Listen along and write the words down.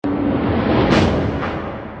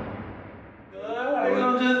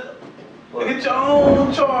get your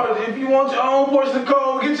own charge. If you want your own portion of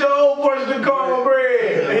cold, get your own portion of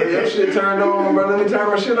cornbread. Your shit turned on, bro. Let me turn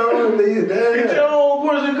my shit on. Get your own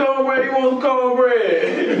portion of cornbread. You want some cornbread?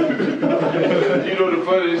 You know the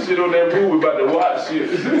funniest shit on that movie about to watch shit.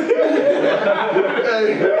 Bitch,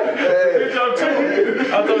 I'm telling you.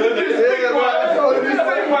 I told you this.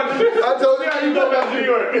 I told you how you go back to New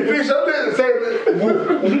York. Bitch, I'm there to say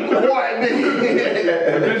what, nigga?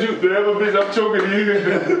 Bitch, you ever bitch I'm choking you.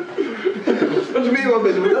 What you mean, my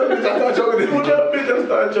bitch? What bitch I start choking you? What that bitch I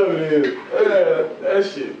started choking you? That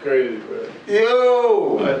shit crazy, bro.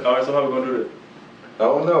 Yo! Alright, so how we gonna do this? I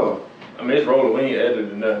don't know. I mean, it's rolling. We ain't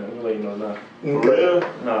edited nothing. We'll let you know now. For real?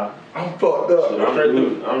 Nah. I'm fucked up.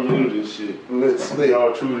 I'm new to this shit. Let's sleep.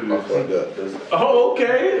 Y'all true to I'm this. fucked up. Oh,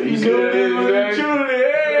 okay. You see knew that? this, but you true to it.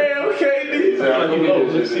 Hey, okay,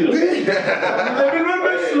 nigga. Let's see them. Living with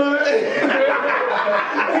my slut.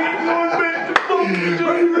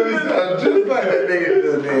 Just like that nigga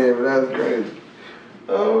just did, but that's crazy.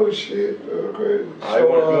 Oh shit, that's crazy. Alright, you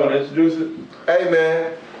wanna introduce it? Hey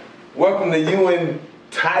man, welcome to UNtitleD.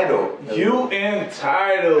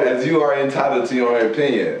 UNtitleD. As you are entitled to your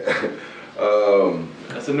opinion.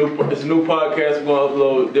 It's a new podcast. We're gonna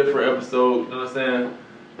upload different episodes. You know what I'm saying?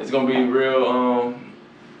 It's gonna be real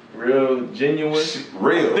genuine,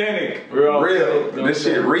 real, authentic, real. authentic, This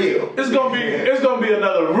shit real. It's gonna be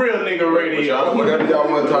another real nigga radio. Whatever y'all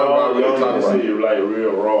want to talk about, we Y'all talk need to about. see you like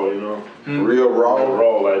real raw, you know? Real raw.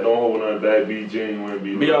 Raw, like don't hold nothing back, be genuine,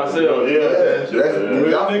 Be ourselves. Yeah,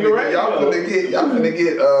 y'all finna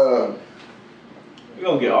get You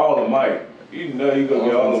gonna get all the mic. You know you gonna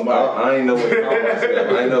get all the mic. I ain't know what I'm gonna say.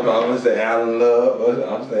 I ain't know if I'm gonna say Alan Love or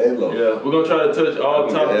I'm saying Elo. Yeah, we're gonna try to touch all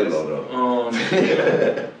topics.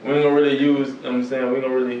 We ain't gonna really use. You know what I'm saying we're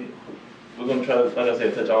gonna try to, like I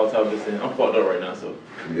said, touch all topics. And I'm fucked up right now, so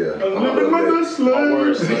Yeah. I'm living with my slut. my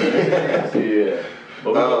words. Yeah,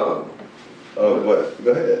 but what?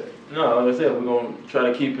 Go ahead. no, like I said, we're gonna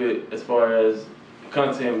try to keep it as far as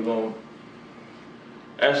content. We're gonna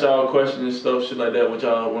ask y'all questions and stuff, shit like that, what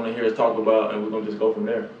y'all want to hear us talk about, and we're gonna just go from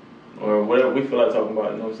there, or whatever we feel like talking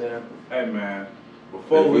about. You know what I'm saying? Hey man,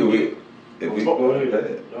 before we Go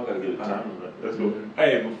ahead. Y'all gotta get the timing right. Let's go.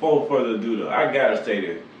 Hey, before further ado though, I gotta say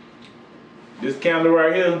this. This candle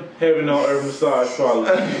right here, Heaven on Earth Massage Parlor.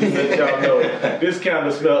 Let y'all know. This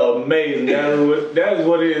candle smell amazing. That is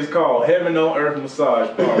what it is called. Heaven on Earth Massage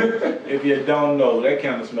Parlor. If you don't know, that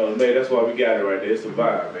candle smells amazing. That's why we got it right there. It's a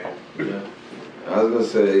vibe, man. Yeah. I was gonna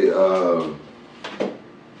say,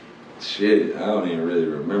 shit. I don't even really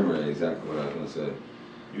remember exactly what I was gonna say.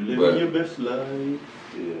 You living your best life.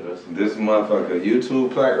 Yeah, that's This motherfucker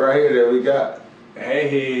YouTube plaque right here that we got.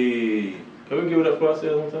 Hey. Can we give it up for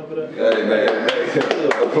ourselves on top of that? Hey man,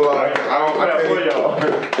 applause. I clap for y'all.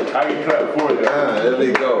 I can clap for you. There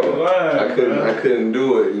we go. I couldn't do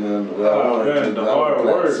it. You know. Man, the hard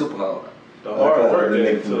work. Super hard. The hard work the that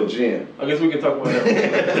nigga it from the took. gym. I guess we can talk about that. We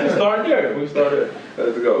can start there.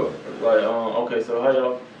 Let's go. Like, okay, so how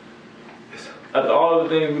y'all? After all the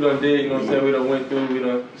things we done did, you know what I'm saying? We done went through. We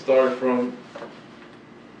done started from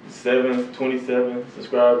 27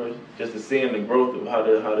 subscribers, just to seeing the growth of how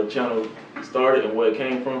the channel started and where it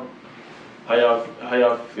came from. How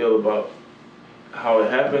y'all feel about how it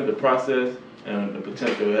happened, the process, and the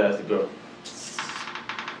potential it has to grow?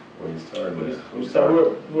 Where you started? Who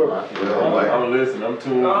started? Whoever. I'm listening. I'm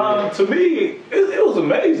tuned in. To me, it was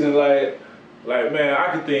amazing. Like man,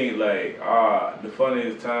 I could think like the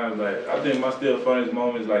funniest times. Like I think my still funniest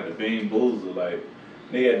moments like the Bean Boozle. Like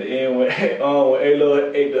nigga at the end when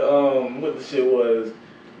A-Lord ate the what the shit was,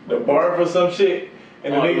 the barf or some shit,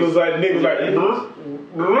 and the nigga was like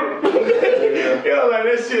yeah, like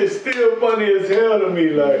that shit still funny as hell to me.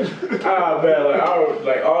 Like man,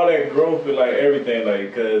 like all that growth and like everything,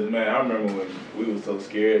 like, cause man, I remember when we was so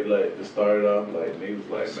scared, like to start it off, like niggas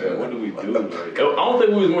like, man, what do we do? Like, I don't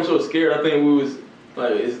think we was more so scared. I think we was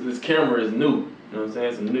like, this camera is new. You know what I'm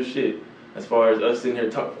saying? Some new shit. As far as us sitting here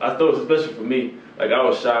talking, I thought, especially for me, like I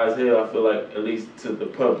was shy as hell. I feel like, at least to the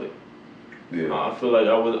public. Yeah. I feel like I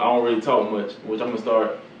don't really talk much, which I'm gonna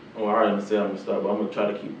start. Well, I already said I'm gonna start, but I'm gonna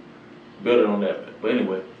try to keep building on that. But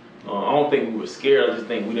anyway, I don't think we were scared. I just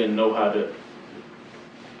think we didn't know how to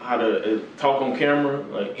talk on camera,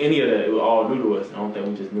 like any of that. It was all new to us. I don't think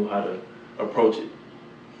we just knew how to approach it.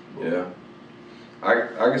 Yeah.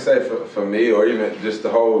 I can say for me, or even just the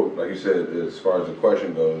whole, like you said, as far as the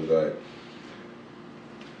question goes, like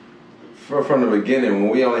from the beginning, when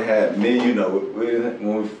we only had me, you know,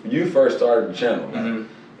 when you first started the channel, like,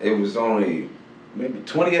 it was only maybe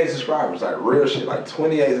 28 subscribers, like real shit, like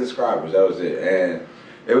 28 subscribers. That was it, and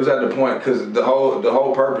it was at the point because the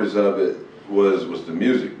whole purpose of it was the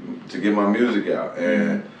music. to get my music out,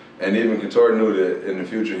 and even Couture knew that in the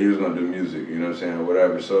future he was gonna do music, you know what I'm saying, or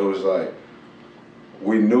whatever. So it was like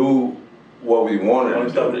we knew what we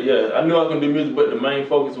wanted to do. Yeah, I knew I was gonna do music, but the main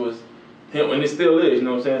focus was him, and it still is, you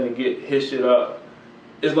know what I'm saying, to get his shit out.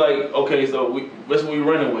 It's like, okay, so that's what we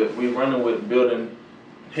running with. We running with building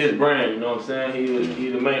his brand, you know what I'm saying? He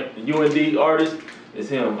the main, the UND artist is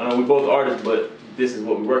him. I know we both artists, but this is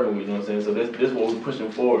what we're working with, you know what I'm saying? So this is what we're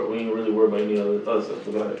pushing forward. We ain't really worried about any other stuff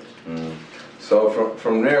about it. So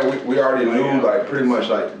from there, we already knew like pretty much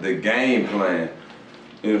like the game plan,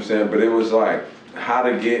 you know what I'm saying? But it was like how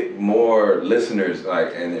to get more listeners,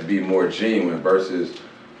 like, and it be more genuine versus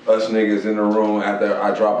us niggas in the room after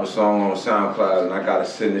I drop a song on SoundCloud and I gotta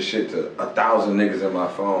send this shit to 1,000 niggas in my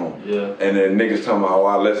phone. Yeah. And then niggas talking about, oh,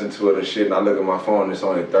 I listen to it and shit, and I look at my phone and it's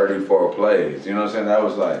only 34 plays. You know what I'm saying? That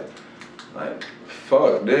was like,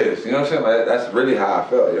 fuck this. You know what I'm saying? Like, that's really how I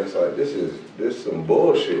felt. It's like, this some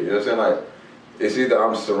bullshit. You know what I'm saying? Like, it's either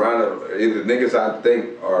I'm surrounded, either niggas I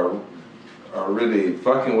think are really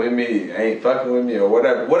fucking with me, ain't fucking with me, or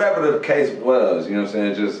whatever the case was. You know what I'm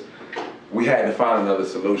saying? Just, we had to find another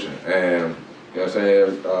solution. And, you know what I'm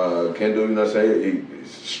saying, Kendall, you know what I'm saying, he's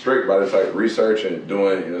strict by this, like, research and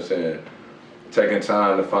doing, you know what I'm saying, taking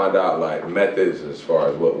time to find out, like, methods as far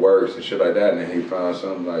as what works and shit like that. And then he found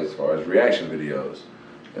something, like, as far as reaction videos.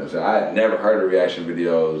 You know what I'm saying? I had never heard of reaction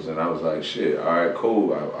videos, and I was like, shit, all right,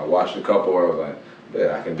 cool. I watched a couple where I was like,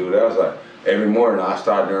 yeah, I can do that. I was like, every morning I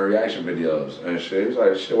started doing reaction videos and shit. He was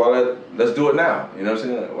like, shit, well, let's do it now. You know what I'm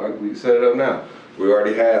saying? Like, we set it up now. We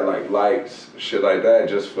already had like lights, shit like that,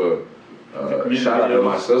 just for shout out to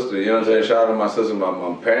my sister, you know what I'm saying? Shout out to my sister,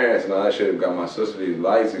 my parents and all that shit. Got my sister these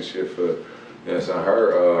lights and shit for, you know what I'm saying,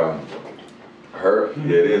 her,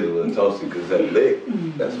 yeah, it is a little toasty because that lick,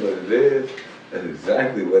 that's what it is. That's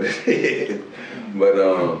exactly what it is. But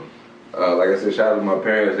like I said, shout out to my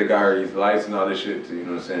parents, they got her these lights and all this shit to, you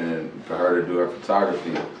know what I'm saying, for her to do her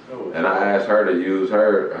photography. And I asked her to use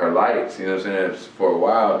her lights, you know what I'm saying, for a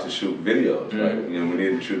while to shoot videos. Like, you know, we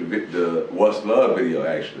needed to shoot the What's Love video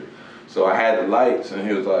actually. So I had the lights and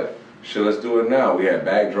he was like, shit, let's do it now. We had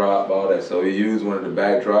backdrop, all that. So he used one of the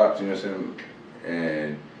backdrops, you know what I'm saying,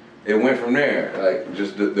 and it went from there. Like,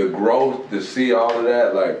 just the growth, to see all of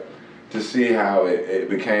that, like, to see how it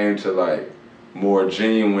became to like more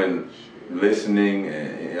genuine listening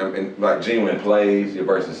and like genuine plays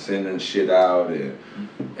versus sending shit out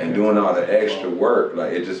and doing all the extra work.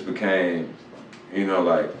 Like, it just became, you know,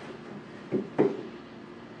 like,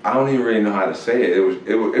 I don't even really know how to say it.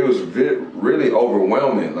 It was really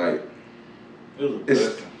overwhelming. Like, it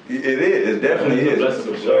is. It definitely is.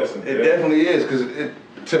 It definitely is, because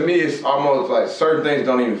to me it's almost like certain things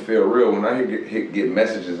don't even feel real. When I get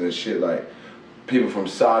messages and shit like people from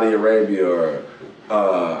Saudi Arabia or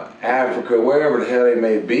Africa, wherever the hell they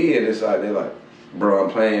may be, and it's like they're like, bro,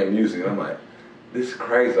 I'm playing your music, and I'm like, this is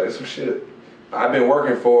crazy. Like, some shit I've been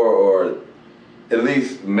working for, or at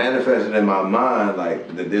least manifested in my mind,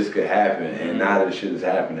 like, that this could happen, and now that the shit is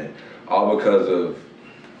happening, all because of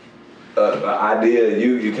an idea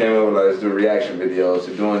you came up with, like, let's do reaction videos,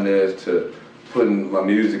 to doing this, to putting my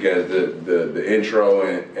music as the intro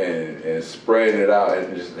and spreading it out,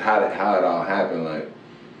 and just how it all happened, like,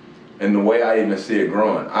 and the way I even see it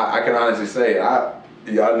growing. I can honestly say, y'all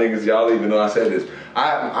niggas, y'all even know I said this.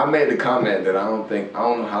 I made the comment that I don't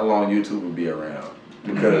know how long YouTube will be around,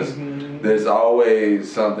 because there's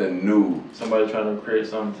always something new. Somebody trying to create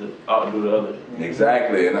something to outdo the other.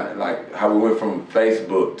 Exactly, and like how we went from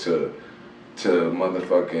Facebook to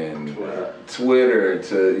motherfucking Twitter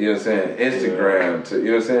to, you know what I'm saying, Instagram to, you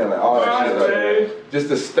know what I'm saying, like all that shit, like, just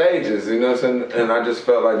the stages, you know what I'm saying, and I just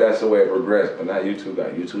felt like that's the way it progressed. But now YouTube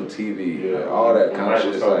got YouTube TV, like, all that kind of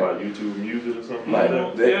shit. It's like about YouTube music or something like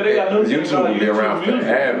that. They got YouTube will be around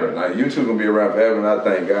forever. Like, YouTube will be around forever, and I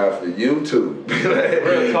thank God for YouTube.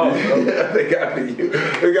 Real talk, bro. They got to give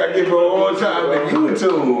it one more time to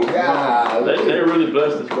YouTube. God, they really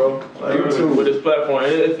blessed us, bro. Like, YouTube with this platform.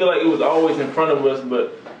 It feel like it was always in front of us,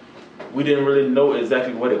 but we didn't really know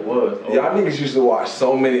exactly what it was. Y'all niggas used to watch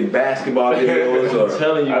so many basketball videos. I'm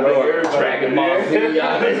telling you, bro. Dragon Ball Z.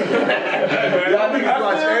 Y'all niggas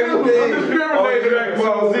watch everything. Dragon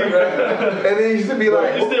Ball Z. And then used to be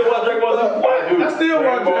like, you still watch Dragon Ball Z? What? I still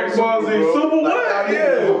watch Dragon Ball Z. Super what?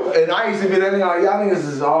 Yeah. And I used to be that nigga, like, y'all niggas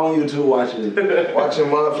is all on YouTube watching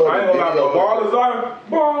motherfucking I ain't gonna lie, videos. ball is live.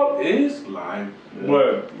 Ball is live.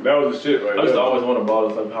 But that was the shit right there. I used to always want to ball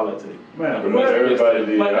this like highlight tape. Man, everybody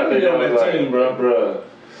did. Like, I think on that team, bro.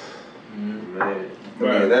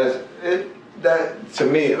 Man, that's it. That, to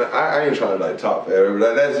me, I ain't trying to like talk forever,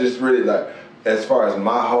 but that's just really like, as far as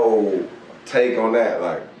my whole take on that,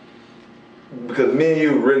 like, because me and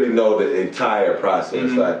you really know the entire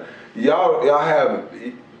process. Like y'all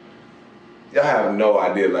have no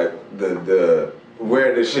idea like the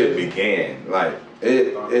where this shit began. Like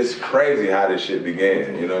it's crazy how this shit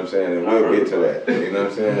began. You know what I'm saying? And we'll get to that. You know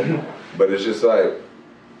what I'm saying? But it's just like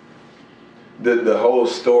the whole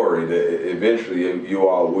story that eventually you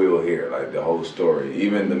all will hear. Like the whole story,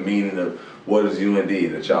 even the meaning of what is UND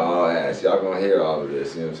that y'all all ask. Y'all gonna hear all of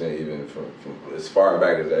this. You know what I'm saying? Even from as far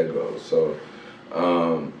back as that goes. So.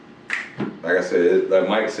 Like I said, like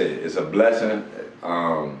Mike said, it's a blessing.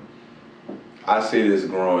 I see this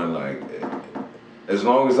growing like as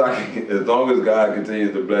long as God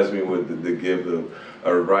continues to bless me with the gift of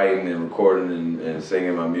writing and recording and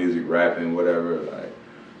singing my music, rapping, whatever. Like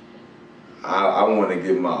I want to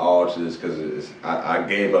give my all to this because I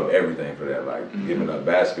gave up everything for that. Like giving up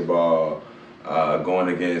basketball, going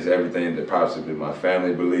against everything that possibly my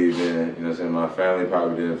family believed in. You know what I'm saying? My family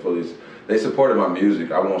probably didn't fully. They supported my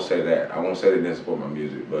music. I won't say that. I won't say they didn't support my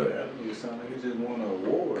music, but You sound like you just won an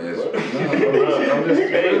award. I'm just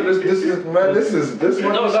this is This is what this is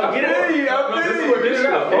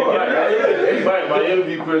for. My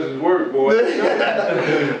interview questions work, boy.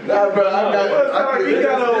 Nah, bro, He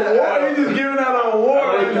got an award. He just giving out an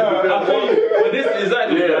award. But this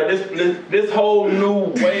exactly like this whole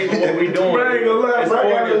new wave of what we doing. I ain't gonna lie, bro. I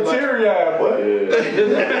got a teary-eyed,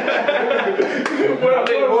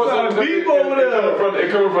 Deep over there.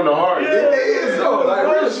 It coming from the heart. It is though, like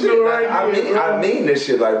real shit. I mean this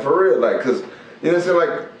shit, like for real, like, cause you know what I'm saying,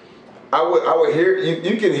 like I would hear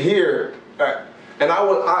you can hear, and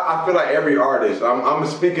I feel like every artist. I'm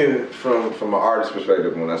speaking from an artist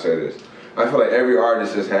perspective when I say this. I feel like every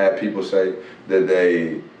artist has had people say that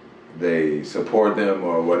they support them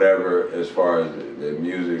or whatever as far as their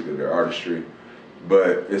music or their artistry,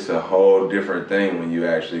 but it's a whole different thing when you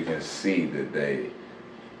actually can see that they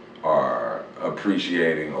are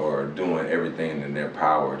appreciating or doing everything in their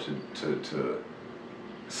power to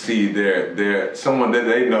see their someone that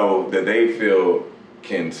they know that they feel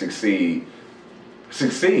can succeed.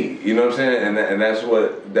 You know what I'm saying? And that's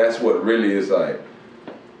what really is like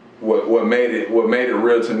what made it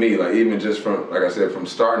real to me. Like even just from, like I said, from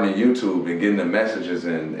starting the YouTube and getting the messages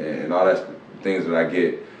and all that things that I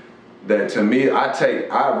get. That to me,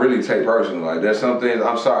 I really take personal. Like there's some things,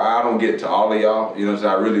 I'm sorry, I don't get to all of y'all. You know what I'm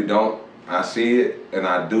saying? I really don't. I see it and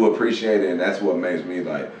I do appreciate it, and that's what makes me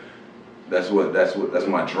like, that's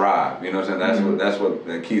my drive. You know what I'm saying? That's what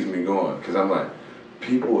keeps me going. Cause I'm like,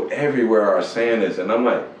 people everywhere are saying this, and I'm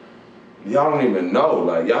like, y'all don't even know.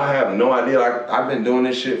 Like y'all have no idea. Like I've been doing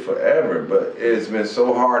this shit forever, but it's been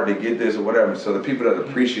so hard to get this or whatever. So the people that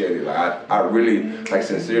appreciate it, like I really like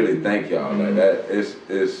sincerely thank y'all. Like that is.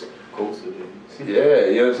 Yeah,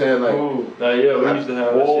 you know what I'm saying? Like, yeah, we used to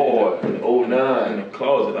have that shit in the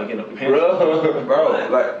closet, like in the pantry. Bro,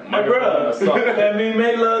 like my bro, that me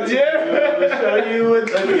make love to you. Show you what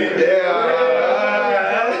to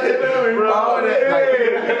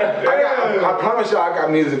I promise y'all, I got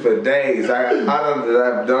music for days. I've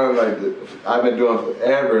been doing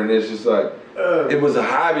forever, and it's just like it was a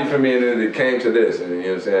hobby for me, and then it came to this, and you know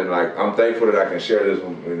what I'm saying? Like I'm thankful that I can share this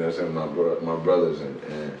with, you know what I'm saying, with my brothers, and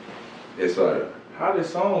it's like how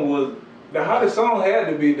this song had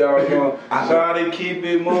to be, dog. Try to keep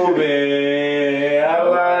it moving. I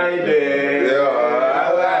like that. Yeah,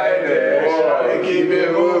 I like that. Try to keep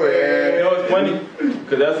it moving. You know what's funny?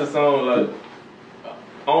 Cause that's a song like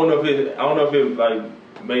I don't know if it like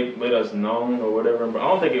made us known or whatever, but I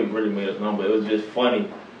don't think it really made us known. But it was just funny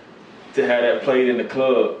to have that played in the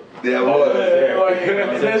club. Yeah, it was.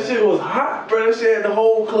 And that shit was hot, bro. That shit had the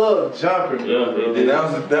whole club jumping. Yeah, and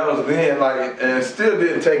that was then, like, and still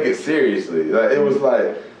didn't take it seriously. Like, it was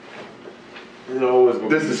like,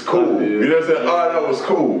 this is cool. You know what I'm saying? Oh, that was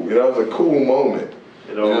cool. You know, it was a cool moment.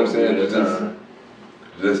 You know what I'm saying?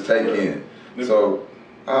 Just take in. So,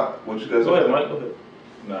 what you guys? Go ahead, Mike. Go ahead.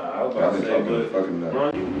 Nah, I was about to say,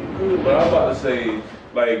 but I was about to say,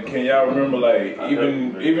 like, can y'all remember, like,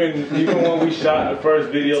 even when we shot the first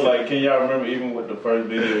video, like, can y'all remember even what the first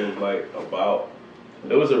video was like about?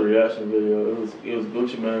 It was a reaction video. It was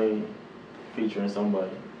Gucci Mane featuring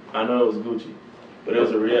somebody. I know it was Gucci, but it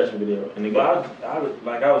was a reaction video. And I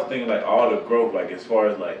was thinking like all the growth, like as far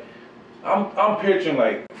as like. I'm picturing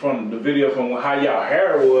like from the video from how y'all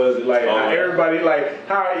hair was, like how everybody like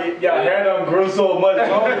how y'all hair done grew so much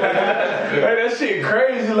longer. Like that shit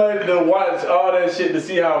crazy, like to watch all that shit to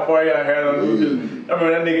see how far y'all hair done grew. I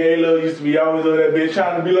remember that nigga A-Lil used to be always on that bitch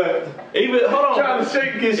trying to be like, trying to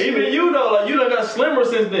shake his shit. Even you know, like you done got slimmer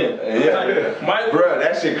since then. Yeah, Mike, bro,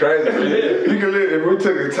 that shit crazy. You can live, if we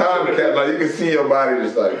took a time cap, like you can see your body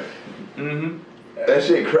just like. That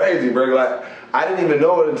shit crazy, bro. Like, I didn't even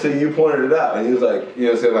know it until you pointed it out. And he was like, you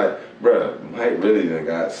know what I'm saying? Like, bro, Mike really done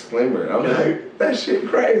got slimmer. And I'm like, that shit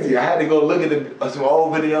crazy. I had to go look at some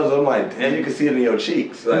old videos. I'm like, damn, you can see it in your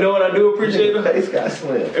cheeks. Like, you know what I do appreciate? Your face got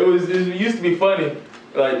slim. It used to be funny.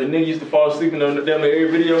 Like the nigga used to fall asleep in damn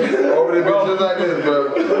every video. Over the bitches like this,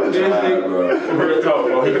 bro. This nigga, real talk,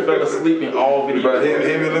 bro. He fell asleep in all videos. Bro, he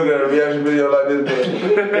be looking at a reaction video like this, bro.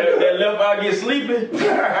 that left eye get sleeping.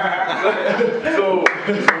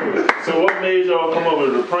 So what made y'all come up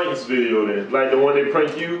with the pranks video then? Like the one they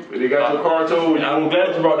pranked you? They got your car towed? I'm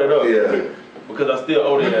glad you brought that up. Yeah. Because I still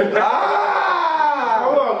owe that.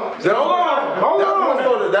 Hold on.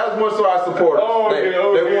 That was more so our supporters.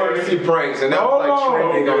 They wanted to see pranks, and that was like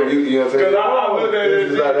trending on you. You know what I'm saying? Because I looked at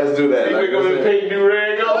it. Let's do that. He pick up his pink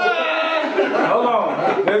do-rag on. Hold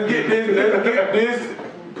on. Let's get this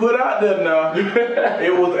put out there now.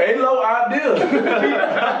 It was A-Lo idea.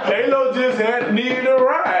 A-Lo just needed a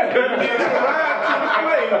ride. He needed a ride to the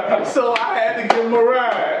plane. So I had to give him a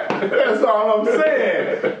ride. That's all I'm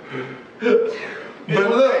saying. But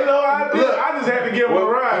look, I just had to give him a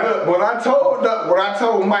ride. Look, when I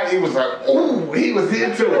told Mike, he was like, ooh, he was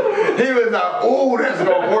into it. He was like, ooh, that's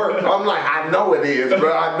gonna work. I'm like, I know it is,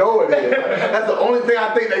 bro. I know it is. That's the only thing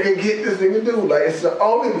I think they can get this nigga to do. Like, it's the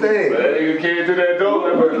only thing. That nigga came to that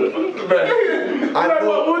door. What you mean?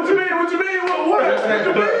 What you mean? What you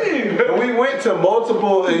mean? We went to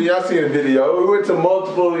multiple, and y'all seen the video, we went to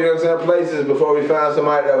multiple, you know what I'm saying, places before we found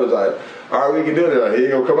somebody that was like, all right, we can do this. Like, he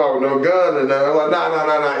ain't gonna come out with no gun or nothing. I'm like,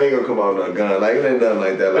 nah, he ain't gonna come out with no gun. Like, it ain't nothing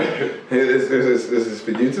like that. Like, this is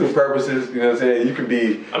for YouTube purposes, you know what I'm saying? You could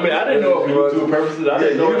be. I mean, I didn't know it for YouTube purposes. I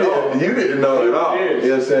didn't know it at all. You didn't know it at all. You know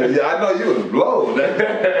what I'm saying? Yeah, I know you was blown.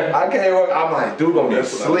 I came up, I'm like, dude gonna be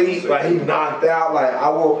asleep. Like, he knocked out. Like, I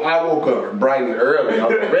woke up bright and early. I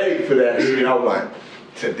was ready for that shit. I was like,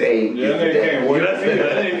 today is the day.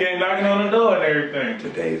 That nigga came knocking on the door and everything.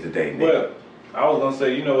 Today's the day, nigga. Well, I was gonna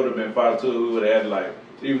say, you know, it would have been 5 2. We would have had like,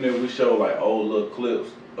 even if we show like old little clips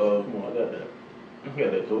of. Come on, I got that. You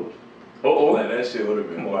got that, coach. Like, that shit would have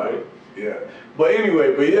been like, yeah. But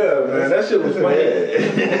anyway, man, that shit was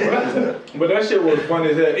funny. But that shit was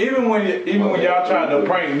funny as hell. Even when y'all tried to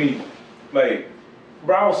prank me, like,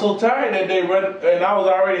 bro, I was so tired that day, and I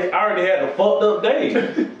already had a fucked up day.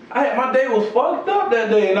 My day was fucked up that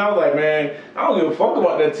day, and I was like, man, I don't give a fuck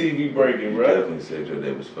about that TV breaking, bro. You definitely said your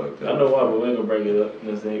day was fucked up. I know why, but we ain't gonna break it up. You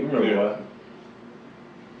know what I'm saying? You remember why?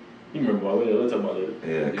 You remember why? We'll talk about it.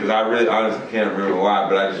 Yeah, because I really honestly can't remember why,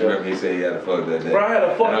 but I just remember he said he had a fucked up day. Bro, I had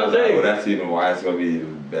a fucked up day. Like, well, that's even why it's gonna be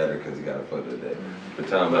even better because he got a fucked up day. But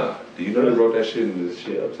time out. Do you know they wrote that shit in this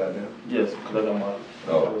shit upside down? Yes, because I got my.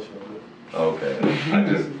 Okay.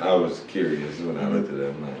 I was curious when I looked at that.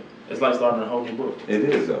 I'm like, it's like starting a whole new book. it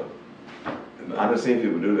is though. I've seen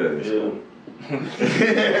people do that in school.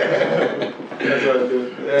 That's what I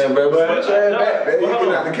do. Yeah, bro, put your ass back, baby.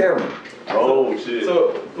 Get out the camera. Oh shit.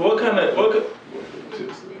 So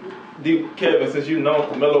Kevin, since you know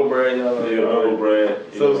Mellow Brad, Mellow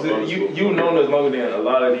Brad. So you known us longer than a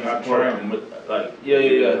lot of these people. Like,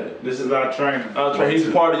 yeah. This is our trainer. He's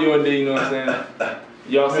part of UND, you know what I'm saying?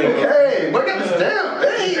 Y'all see him. Hey, look at the stamp.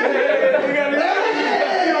 Hey, you got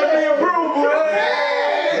the approved, boy.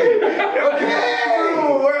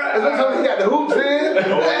 Is that something he got the hoops in?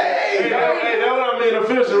 Hey, that's what I mean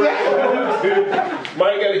official right now.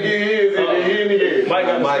 Mike got to get his in the game. Mike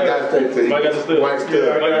got to stay. Mike got to stood. Mike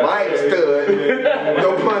stood. Mike stood. No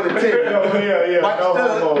pun intended. Yeah. Mike stood.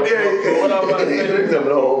 What I'm about to say.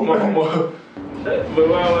 But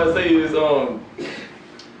what I'm about to say is,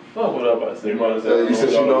 fuck what I'm about to say. You said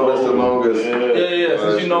you know us the longest. Yeah.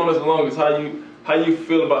 Since you know us the longest, how you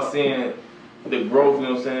feel about seeing the growth? You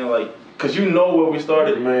know what I'm saying? Like, cause you know where we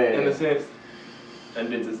started, man, in a sense, and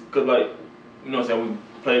then just cause like, you know what I'm saying? We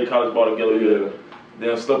played college ball together.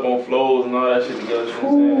 Then slept on floors and all that shit together. You know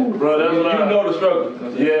what I'm saying? Bro, that's you know the struggle. You know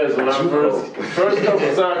yes, when I first come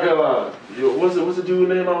from South Carolina. What's the dude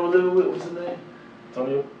name I was living with? What's his name?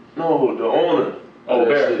 Antonio? No, the owner. Oh,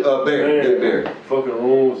 Bear. Bear. Fucking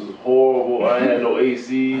rooms was horrible. I had no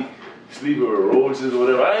AC. Sleeping with roaches or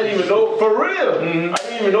whatever. I didn't even know, for real. I didn't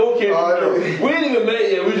even know kids. We didn't even make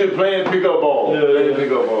it. We just playing pickup ball.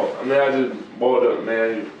 Pickup ball. I mean, I just balled up,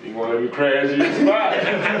 man. You want to let me crash your spot?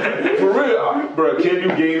 For real, bro. Can do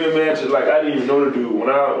gaming matches? Like I didn't even know the dude. When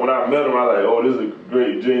I met him, I was like, oh, this is a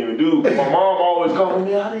great genuine dude. My mom always called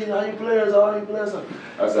me, how you play us?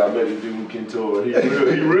 I said, I met this dude Kentor. He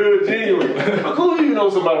real genuine. How cool you know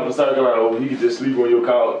somebody from South Carolina? Oh, he could just sleep on your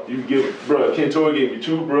couch. You can give, bro. Kentor gave me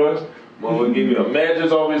toothbrush, Mama gave me the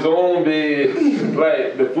mattress off his own bed.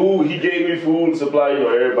 Like the food, he gave me food supply. You know,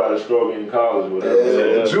 everybody's struggling in college, whatever.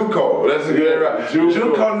 Yeah, JUCO. That's a good right.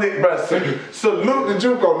 JUCO niggas, bro. Salute the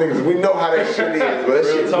JUCO niggas. We know how that shit is, but that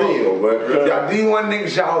shit's real, bro. Y'all D1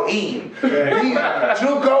 niggas, y'all eating.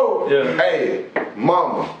 JUCO. Yeah. Hey,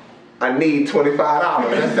 mama. I need $25.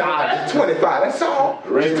 That's all. Just 25. That's all.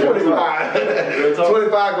 Just 25.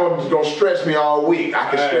 25 gonna stretch me all week. I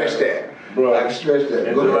can stretch that. Bro, I can stretch that.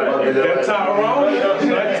 That's Tyrone.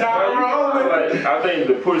 That's Tyrone. Like, I think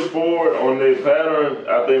to push forward on their pattern,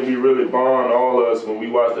 I think we really bond all of us when we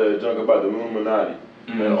watch that junk about the Illuminati.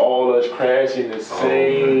 And all us crashing the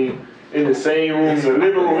same in the same room, in the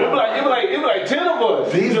living room. It was like 10 of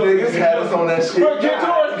us. These niggas had us on that shit. Bro, get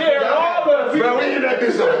yours scared. All of us. Bro, we did that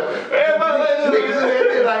bitch on. Everybody like this. Niggas in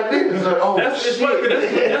there like this. Oh, that's when that shit started.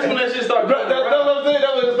 That's what I'm saying.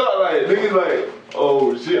 That's when it started. Like, niggas like,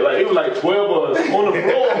 oh shit. Like, it was like 12 of us on the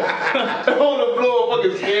floor. On the floor,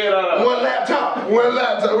 fucking scared out of One laptop.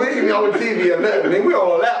 We ain't even on the TV or nothing. Nigga, we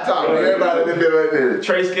on a laptop. Everybody in there right there.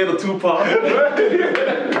 Trey scared of Tupac.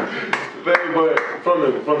 But from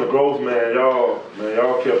the growth, man, y'all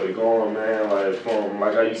kept it going, man. Like from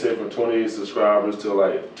like how you said, from 28 subscribers to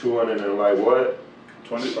like 200 and like what?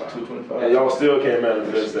 225. And y'all still can't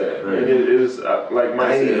manifest that. Right. And it is like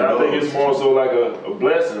Mike said, I think it's more so like a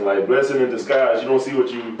blessing, like blessing in disguise. You don't see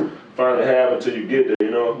what you finally have until you get there,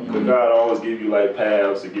 you know. Because God always give you like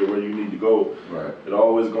paths to get where you need to go. Right. It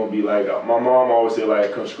always gonna be like my mom always said,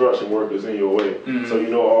 like construction workers in your way. So you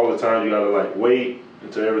know all the time you gotta like wait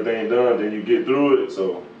until everything done, then you get through it.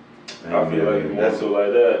 So I feel like it's more so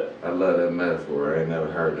like that. I love that metaphor. I ain't never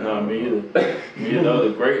heard that. No, me either. Me either. That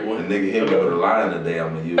was a great one. The nigga hit me with a line today.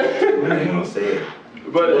 I'm gonna use it too. I ain't gonna say it.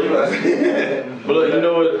 But look, you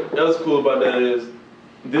know what else cool about that is,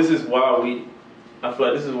 this is why I feel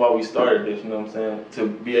like this is why we started this. You know what I'm saying? To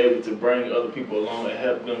be able to bring other people along and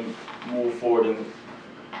help them move forward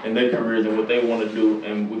in their careers and what they want to do,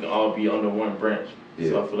 and we can all be under one branch. Yeah.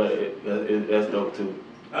 So I feel like that's dope too.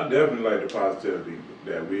 I definitely like the positivity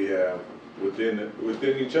that we have within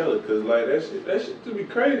each other, cause like that shit to be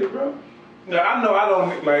crazy, bro. Now I know I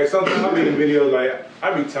don't like sometimes I be in videos like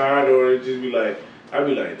I be tired or it just be like I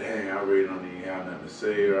be like, dang, I really don't even have nothing to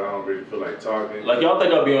say or I don't really feel like talking. Like y'all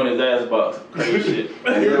think I'll be on his ass box. Crazy shit.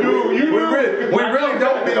 We really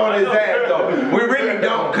don't be on his ass though. We really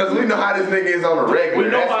don't, cause we know how this nigga is on the regular.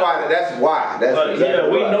 That's why.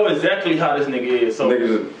 We know exactly how this nigga is. So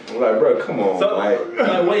niggas like, bro, come on. So, like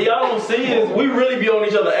what y'all don't see is we really be on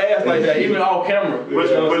each other's ass like that, even off camera. But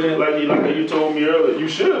like you told me earlier, you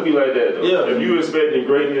should be like that though. Yeah. If you expecting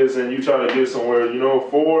greatness and you trying to get somewhere, you know,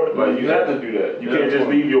 forward, like you have to do that. You can't just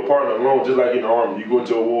leave your partner alone, just like in the army. You go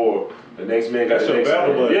into a war, the next man got your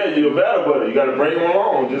battle buddy. Yeah, you're a battle buddy. You got to bring him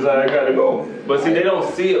along, just how I got to go. But see, they don't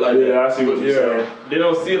see it like that. Yeah, I see what you're saying. They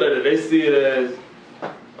don't see it like that. They see it as,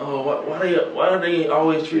 oh, why do they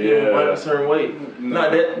always treat him a certain way? Nah,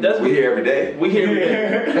 that's we hear every day. We hear every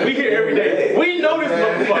day. We hear every day. We know this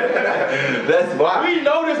motherfucker. That's why. We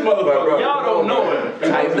know this motherfucker. Y'all don't know him.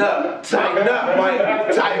 Tighten up, Mike.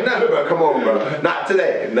 Tighten up, bro. Come on, bro. Not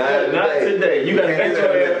today. Not today. You gotta get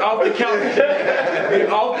your ass off the couch. Get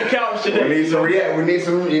off the couch today. We need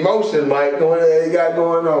some emotion, Mike. What you got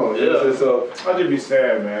going on? Yeah. So I just be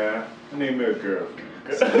sad, man. I need me a girlfriend.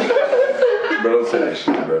 Bro, don't say that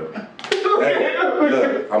shit, bro. Hey,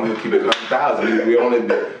 look, I'm gonna keep it 100,000. We only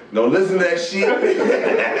don't listen to that shit.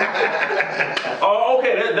 Oh,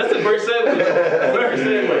 okay, that's a great segue.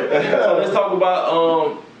 So let's talk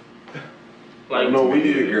about we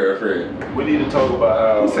need a girlfriend. We need to talk about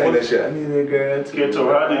how. You say that shit. I need a girl too. Kento,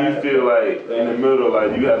 how do you feel like in the middle,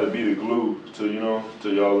 like you have to be the glue to y'all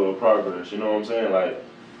little progress? You know what I'm saying, like.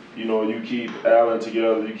 You know, you keep Alan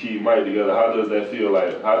together, you keep Mike together. How does that feel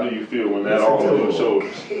like? How do you feel when that all on your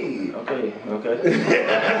shoulders? Okay.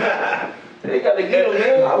 They got to get him,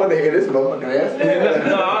 man. I want to hear this motherfucking ass.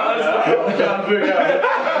 No, I'm trying to figure out.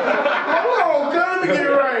 Hold on, God, to get it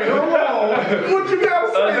right. Hold on. What you got to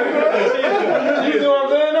say, You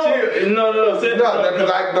know what I'm saying? No,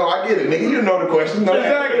 because I get it, nigga. You know the question. No,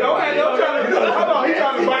 exactly. I'm trying to. Hold on, he's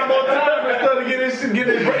trying to buy more time instead of get his answer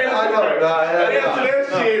right.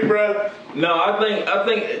 Shit, bro. No, I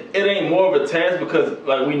think it ain't more of a task because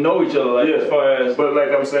like we know each other, like as far as. But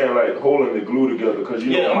like I'm saying, like holding the glue together because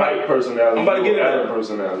you know my personality. I'm about to get it that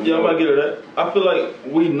personality. Yeah, I'm about to get it that. I feel like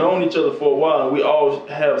we've known each other for a while and we all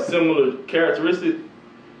have similar characteristics,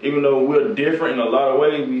 even though we're different in a lot of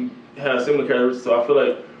ways. We have similar characteristics, so I feel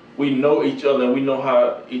like we know each other and we know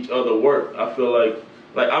how each other work. I feel like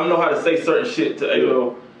I know how to say certain shit to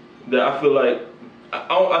Alo that I feel like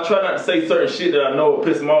I try not to say certain shit that I know will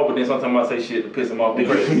piss him off, but then sometimes I say shit to piss him off.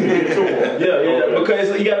 Because you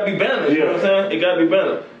gotta be balanced. You know what I'm saying? It gotta be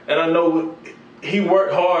balanced. And I know he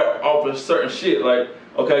worked hard off of certain shit. Like,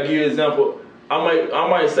 okay, I'll give you an example. I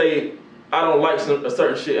might say I don't like a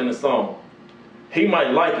certain shit in the song. He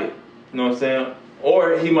might like it. You know what I'm saying?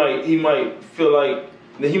 Or he might feel like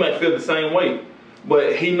he might feel the same way.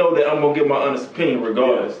 But he know that I'm gonna give my honest opinion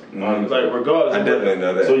regardless. Like regardless. I definitely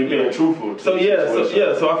know that. So you're being truthful. So I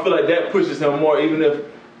feel like that pushes him more. Even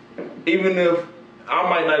if I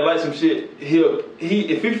might not like some shit, if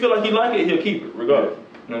he feel like he like it, he'll keep it regardless.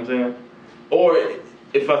 You know what I'm saying? Or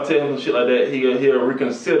if I tell him some shit like that, he'll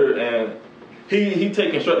reconsider, and he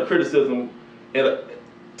take constructive criticism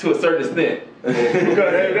to a certain extent. Because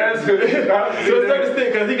that's to a certain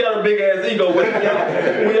extent, because he got a big ass ego.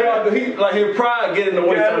 We all do. His pride get in the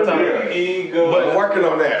way sometimes. Ego. But I'm working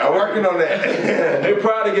on that. His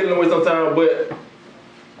pride get in the way sometimes, but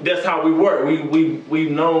that's how we work. We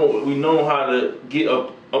know how to get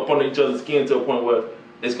up on each other's skin to a point where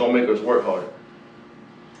it's gonna make us work harder.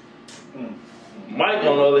 Mike,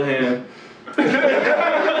 on the other hand,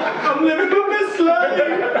 I'm living on this life.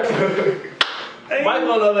 Mike,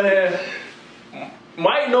 on the other hand,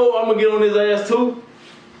 Mike know I'm gonna get on his ass too.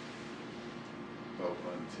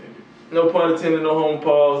 No pun intended, no home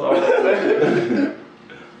pause, all that.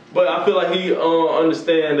 But I feel like he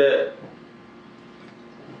understand that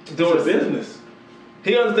doing business.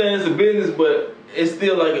 He understands it's a business, but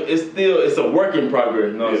it's a work in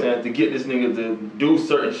progress. You know what I'm saying? To get this nigga to do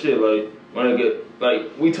certain shit, like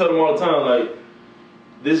we tell him all the time, like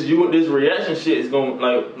this reaction shit is gonna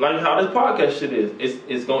like how this podcast shit is.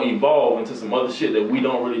 It's gonna evolve into some other shit that we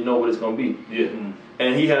don't really know what it's gonna be. Yeah.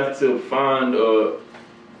 And he has to find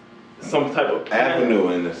some type of avenue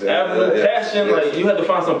in this passion. Yes. Like you have to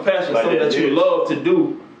find some passion, like something that you love to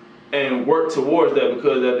do, and work towards that.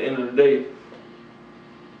 Because at the end of the day,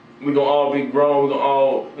 we gonna all be grown. We gonna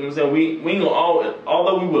all, you know what I'm saying? We ain't gonna all,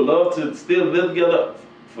 although we would love to still live together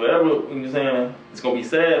forever. You know what I'm saying? It's gonna be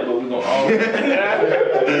sad, but we gonna all. we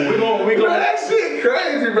gonna. That shit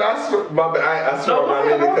crazy, bro. I swear, I swear, I'm not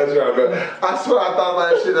meaning to cut you off, bro. I swear, I thought about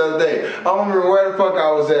that shit the other day. I don't remember where the fuck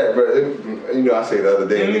I was at, bro. I say the other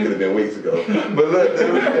day, and it could have been weeks ago. But look,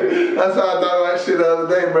 that's how I thought about that shit the other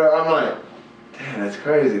day, bro. I'm like, damn, that's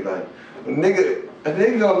crazy. Like, a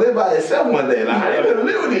nigga gonna live by himself one day. Like, I ain't gonna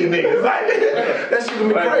live with these niggas. Like, that shit gonna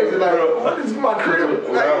be crazy. Like, what is my crib?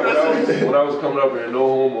 When I was coming up here, no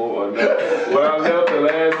homo. When I left the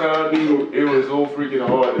last time, dude, it was so freaking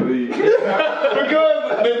hard to leave.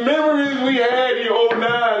 Because the memories we had in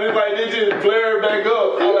 09, it's like they just flared back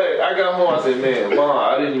up. I got home, I said, man, Mom,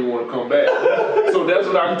 I didn't even want to come back. So that's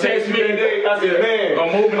what I text me that day. I said, man,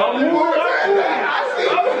 I'm moving.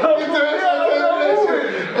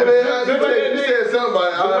 And then you said something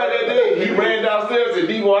about that day. He ran downstairs and said,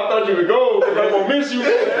 D-Boy, I thought you would go because I'm going to miss you.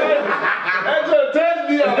 That just touched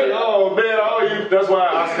me. I was like, oh, man, that's why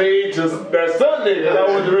I stayed till that Sunday because I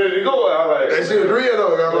wasn't ready to go. I was like, that shit was real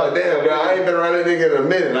though. I'm like, damn, bro, I ain't been around that nigga in a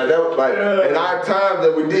minute. Like, that was like, and our time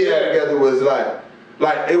that we did have together was like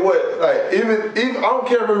it was like even I don't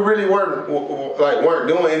care if we really weren't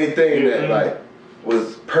doing anything that like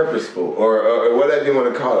was purposeful or whatever you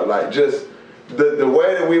want to call it. Like just the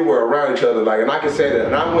way that we were around each other. Like, and I can say that.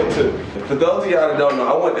 And I went to, for those of y'all that don't know,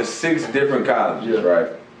 I went to 6 different colleges, right?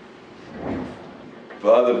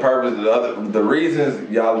 For other purposes, the reasons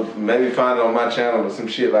y'all maybe find it on my channel or some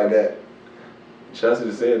shit like that. Should I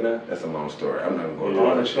just say it now? That's a long story. I'm not gonna go into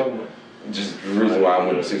all that shit. Just the reason why I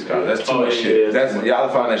went to 6 colleges. That's too much shit. Y'all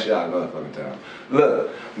find that shit out another fucking time.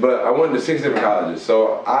 Look, but I went to 6 different colleges,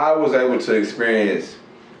 so I was able to experience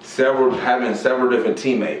having several different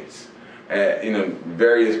teammates at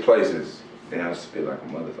various places. Damn, I spit like a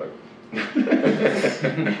motherfucker.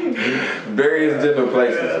 Various different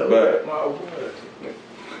places, but.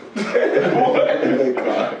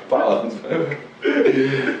 Pause.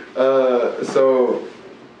 So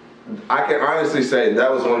I can honestly say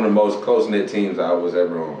that was one of the most close-knit teams I was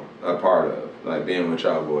ever a part of, like being with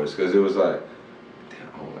y'all boys, because it was like, damn,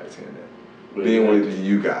 I don't like saying that, being with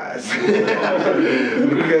you guys,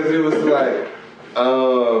 because it was like,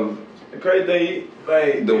 the crazy thing,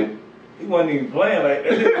 like, he wasn't even playing, like,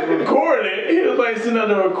 that shit was recorded. He was like sitting out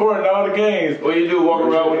there recording all the games. What you do, walk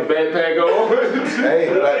around with a backpack on?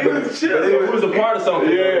 Hey, like, he was chill. He was a part of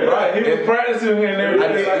something. Yeah, right. He was practicing and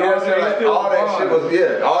everything. All that shit was,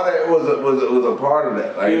 all that was a part of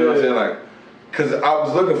that. Like, you know what I'm saying? Like, cause I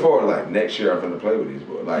was looking forward, like, next year I'm gonna play with these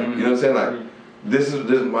boys. Like, you know what I'm saying? Like, this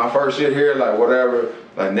is my first year here, like, whatever.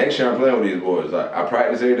 Like, next year I'm playing with these boys. Like, I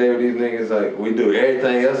practice every day with these niggas. Like, we do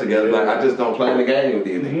everything else together. Like, I just don't play in the game with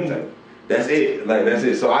these niggas. Like, That's it. Like, that's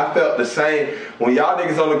it. So I felt the same. When y'all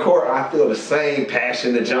niggas on the court, I feel the same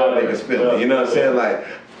passion that y'all niggas feeling. You know what I'm saying? Like,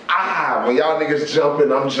 when y'all niggas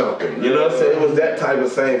jumping, I'm jumping. You know what I'm saying? It was that type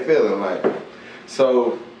of same feeling. Like,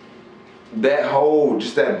 so that whole,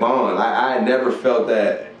 just that bond, I had never felt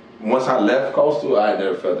that. Once I left Coastal, I had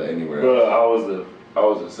never felt that anywhere else. Bro, I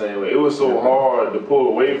was the same way. It was so hard to pull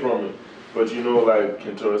away from it. But you know, like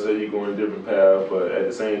Kentora said, you go in a different path. But at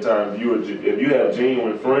the same time, if you have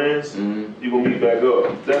genuine friends, you gonna meet back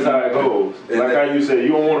up. That's how it goes. Like how you say,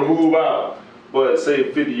 you don't want to move out, but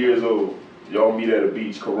say 50 years old, y'all meet at a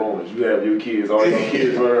beach, Coronas. You have your kids, all your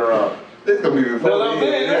kids running around. It's gonna be before. No, I'm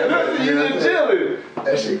saying, you just chilling.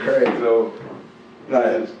 That shit crazy. So,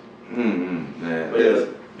 like, man. Yes.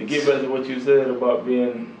 To get back to what you said about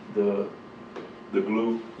being the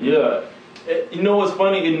glue. Yeah. You know what's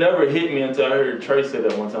funny? It never hit me until I heard Trey say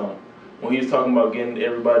that one time. When he was talking about getting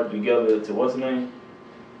everybody together to what's his name?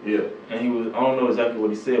 Yeah. And he was, I don't know exactly what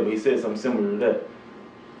he said, but he said something similar to that.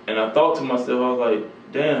 And I thought to myself, I was like,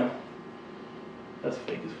 damn, that's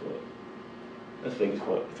fake as fuck. That's fake as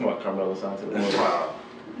fuck. It's about Carmelo Santos. Wow.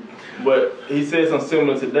 But he said something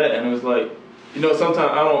similar to that, and it was like, you know,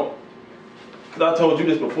 sometimes I don't, because I told you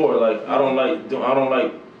this before, like, I don't like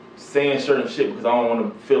saying certain shit because I don't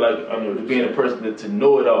want to feel like I'm being a person to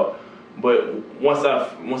know it all. But once I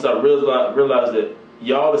realized that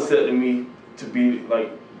y'all accepted me to be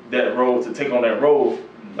like that role, to take on that role,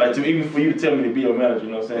 like to even for you to tell me to be your manager,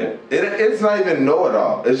 you know what I'm saying? It's not even know it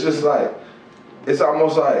all. It's just like, it's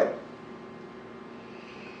almost like,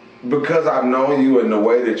 because I've known you in the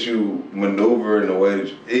way that you maneuver, in the way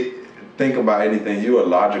that you think about anything, you're a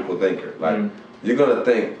logical thinker. Like, you're gonna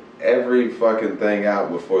think every fucking thing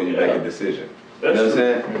out before you make a decision. You know what I'm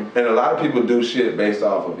saying? And a lot of people do shit based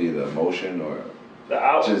off of either emotion or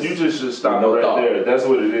you just should stop right there. That's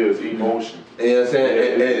what it is, emotion. You know what I'm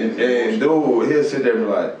saying? And dude, he'll sit there and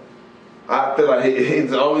be like, I feel like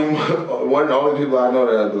he's the only one of the only people I know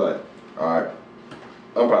that'll be like, all right,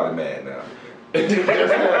 I'm probably mad now. You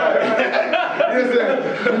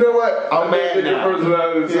know what? I'm mad now. You know what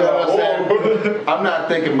I'm saying? I'm not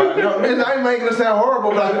thinking about it. No, I ain't making it sound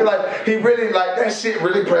horrible, but I feel like he really, like, that shit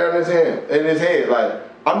really playing in his head. Like,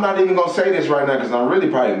 I'm not even gonna say this right now because I'm really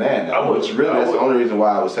probably mad now. That's the only reason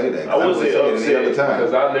why I would say that. I would say upset any other time.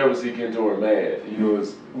 Because I never see Kentora mad. He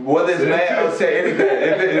was whether it's mad, upset,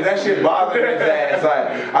 anything. If that shit bothering his ass, like,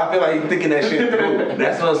 I feel like he's thinking that shit through.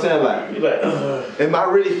 That's what I'm saying. Like, you're like, am I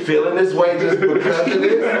really feeling this way just because of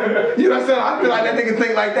this? You know what I'm saying? I feel like that nigga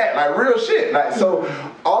think like that, like real shit. Like, so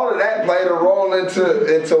all of that played a role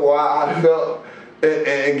into why I felt.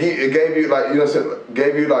 And it gave you, like, you know what I'm saying,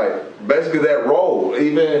 gave you, like, basically that role.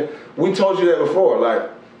 Even, we told you that before, like,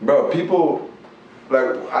 bro, people,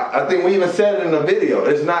 like, I think we even said it in the video.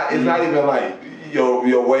 It's not even like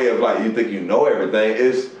your way of, like, you think you know everything.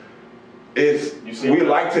 We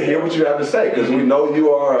like to hear what you have to say because we know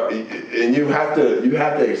you are, and you have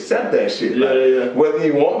to accept that shit. Like, whether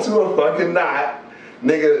you want to or fucking not,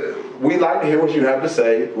 nigga, we like to hear what you have to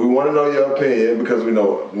say. We want to know your opinion because we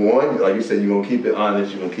know, one, like you said, you're going to keep it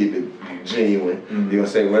honest, you're going to keep it genuine. You're going to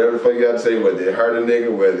say whatever the fuck you have to say, whether it hurt a nigga,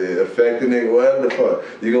 whether it affect a nigga, whatever the fuck.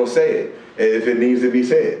 You're going to say it if it needs to be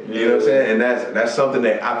said. You know what I'm saying? And that's something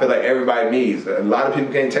that I feel like everybody needs. A lot of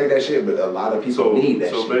people can't take that shit, but a lot of people need that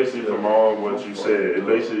shit. So basically from all what you said, it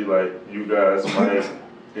basically like you guys might...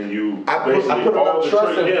 And you I put enough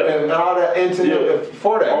trust and all that into him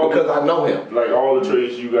for that because I know him. Like all the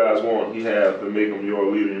traits you guys want, he has to make him your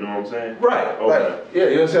leader. You know what I'm saying? Right. Okay. Like, yeah,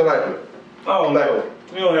 you know what I'm saying? Like, oh like, no,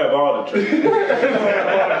 you don't have all the traits. You don't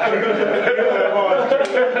have all the traits.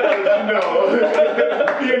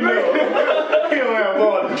 You don't have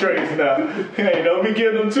all the traits now. Hey, don't be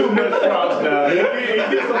giving them too much props now.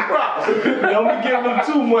 Get some props. Don't be giving them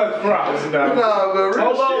too much props now. Nah, but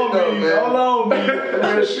real shit, man. Hold on,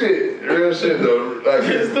 man. Real shit though. Like,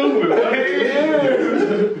 it's stupid.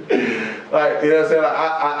 Like, you know what I'm saying? Like,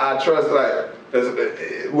 I trust, like,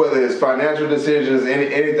 whether it's financial decisions,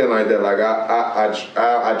 anything like that. Like,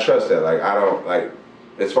 I trust that. Like, I don't, like,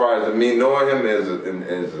 as far as me knowing him as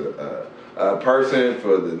a person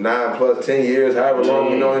for the 9 plus 10 years, however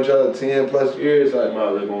long we know each other, 10 plus years, like,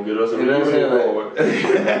 they're gonna get us a we're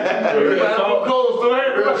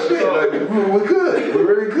good. We're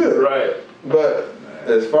really good. Right. But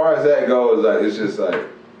as far as that goes, like, it's just like,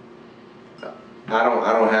 I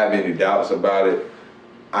don't have any doubts about it.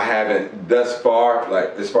 I haven't thus far,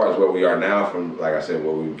 like, as far as where we are now from, like I said,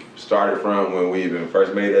 where we started from when we even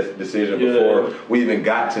first made that decision before we even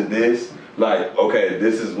got to this. Like, okay,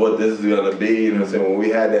 this is what this is gonna be. You know what I'm saying? When we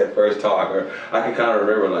had that first talk, I can kind of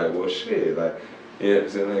remember, like, well, shit, like, you know what I'm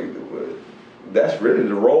saying? Like, that's really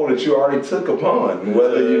the role that you already took upon,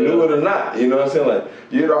 whether you knew it or not. You know what I'm saying? Like,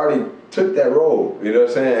 you'd already took that role. You know what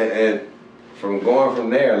I'm saying? And from going from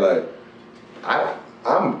there, like,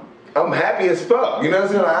 I'm happy as fuck. You know what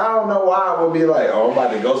I'm saying? Like, I don't know why I would be like, oh, I'm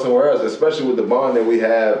about to go somewhere else, especially with the bond that we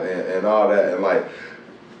have and all that. And like,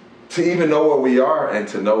 to even know where we are and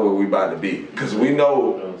to know where we about to be. Because we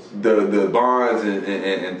know the bonds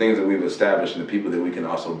and things that we've established and the people that we can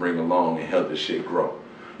also bring along and help this shit grow.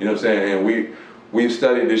 You know what I'm saying? And we've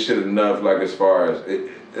studied this shit enough, like as far as,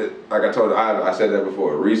 like I told you, I said that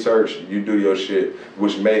before, research, you do your shit,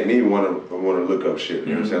 which made me want to look up shit.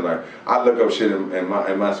 You know what I'm saying? Like, I look up shit in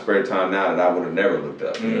my spare time now that I would have never looked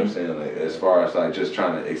up. You know what I'm saying? Like, as far as like just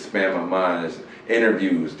trying to expand my mind, as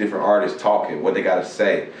interviews, different artists talking, what they got to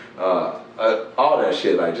say, all that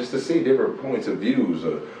shit, like just to see different points of views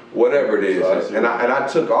or whatever it is. And I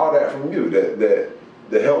took all that from you, that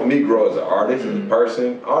helped me grow as an artist, as a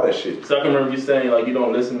person, all that shit. So I can remember you saying like you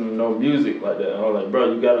don't listen to no music like that. And I was like,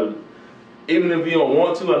 bro, you gotta, even if you don't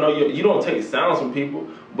want to, I know you don't take sounds from people,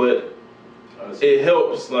 but it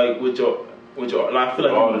helps like with your. Like, I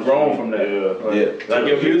feel like you've grown from that. Yeah. Like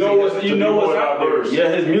if you know what's out there. Yeah,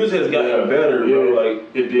 his music has gotten better, bro. Like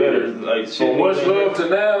it did. Better. Like shit. From What's Love to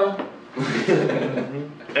now.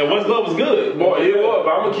 And What's Love was good. Boy, it was,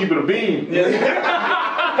 but I'm gonna keep it a beam. I'm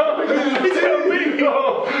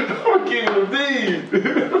gonna keep it a beam.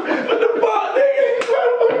 What the fuck, nigga?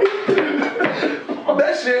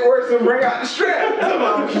 That shit worse than Bring Out the Strap. I'm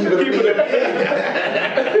gonna keep it a beam.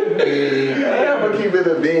 I'm gonna keep it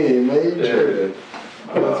a beam, man. You tripping.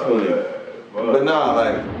 That's funny. But nah,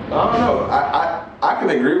 like, I don't know. I can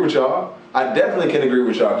agree with y'all. I definitely can agree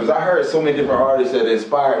with y'all because I heard so many different artists that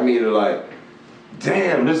inspired me to like,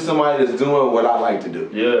 damn, this is somebody that's doing what I like to do.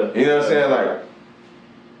 Yeah. You know what I'm saying? Like,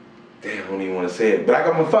 damn, I don't even want to say it, but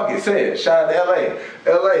I'm gonna fucking say it. Shout out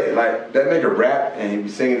to LA, like that nigga rap and he be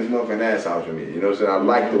singing his motherfucking ass off for me. You know what I'm saying? I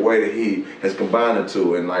like the way that he has combined the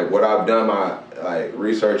two, and like what I've done my like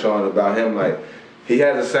research on about him. Like he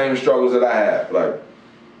has the same struggles that I have. Like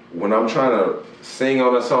when I'm trying to sing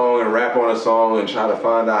on a song and rap on a song and try to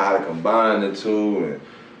find out how to combine the two and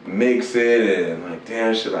mix it and like,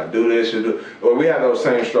 damn, should I do this? Well, we have those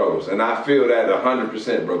same struggles, and I feel that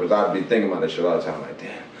 100%, bro. Because I'd be thinking about this shit all the time. Like,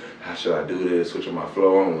 damn. How should I do this? Switching my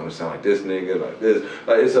flow. I don't want to sound like this nigga, like this.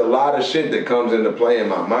 Like it's a lot of shit that comes into play in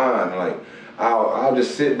my mind. Like I'll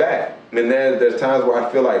just sit back, and there's times where I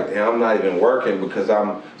feel like, damn, I'm not even working because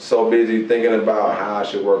I'm so busy thinking about how I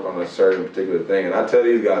should work on a certain particular thing. And I tell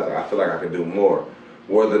these guys, I feel like I could do more.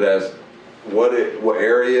 Whether that's what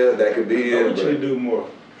area that could be in. I want you to do more.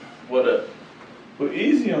 What up? Put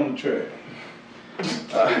easy on the track.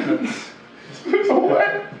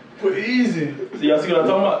 What? Put easy. So y'all see what I'm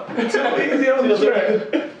talking about? Too easy on the track.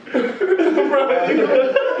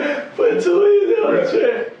 Put too easy on the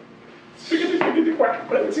track.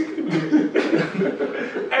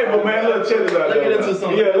 Hey, but man, look, check this out. Let's get into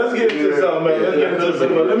something. Yeah, let's get into something, man. Let's get into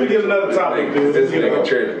something. Let me get another topic, dude. This nigga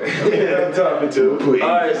tripping. Another topic, too.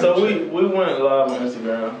 Alright, so we went live on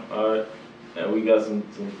Instagram, alright, and we got some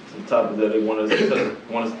topics that they want us to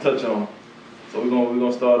touch on. So we're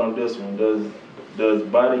gonna start on this one. Does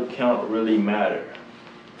body count really matter?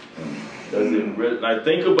 Does it really, like,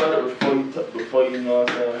 think about it before you know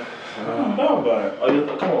what I'm saying? I don't know about it.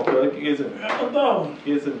 Oh, come on, bro. Get to me. I don't know.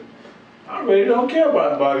 Get to me. I really don't care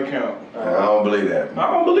about the body count. I don't believe that.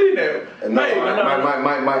 I don't believe that. No, Hey,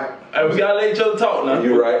 Hey, we gotta let each other talk now.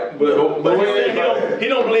 You right. But he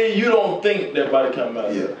don't believe you don't think that body count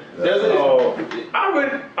matters. Yeah. Does it? Oh, I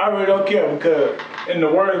really don't care because in the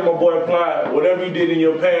words my boy applied, whatever you did in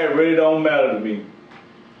your past really don't matter to me.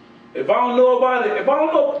 If I don't know about it,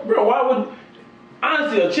 bro, why would,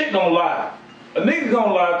 honestly, a chick don't lie. A nigga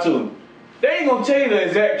gonna lie too. They ain't gonna tell you the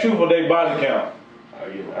exact truth of their body count. I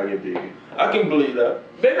get dig it. I can believe that.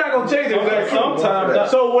 They're not gonna tell you the exact truth.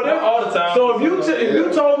 Sometimes. So whatever. Not all the time. So if you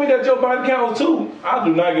told me that your body count was 2, I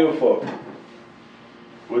do not give a fuck.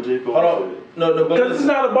 What J. Cole Hold on. No, Because it's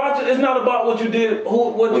not about what you did.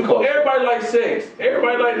 Everybody likes sex.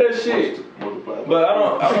 Everybody like that shit. But I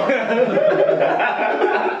don't.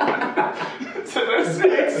 So that's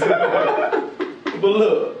sex. But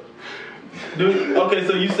look. Okay,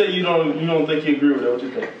 so you say you don't think you agree with that. What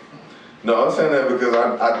you think? No, I'm saying that because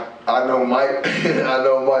I know Mike, I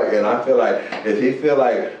know Mike, and I feel like if he feel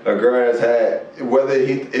like a girl has had,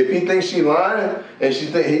 if he thinks she lying and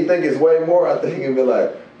he think it's way more, I think he can be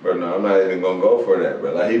like, bro, no, I'm not even gonna go for that,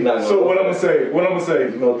 bro. Like he's not. So what I'm gonna say?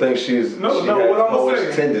 You don't think she's what I'm gonna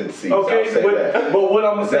say? Tendencies. Okay, but what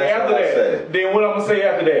I'm gonna say after that? Then what I'm gonna say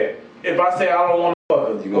after that? If I say I don't want to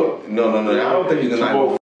fuck her, no. I don't think you're gonna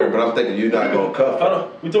go But I'm thinking you're not gonna cuff Hold her.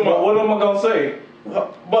 on. We talking about What am I gonna say?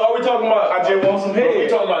 But are we talking about? I just want some head. We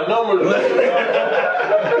talking about numbers.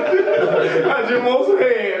 I just want some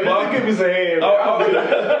head. Just give me some head.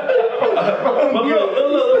 But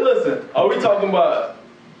look, listen. Are we talking about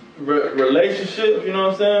relationships? You know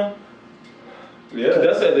what I'm saying? Yeah.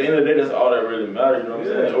 That's at the end of the day. That's all that really matters. You know what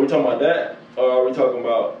I'm saying? Are we talking about that, or are we talking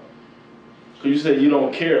about? Cause you said you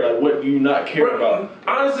don't care. Like, what do you not care about?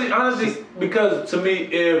 Honestly, because to me,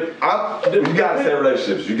 you gotta say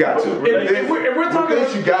relationships. You got to. If we're talking,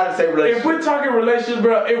 you gotta say relationships. If we're talking relationships,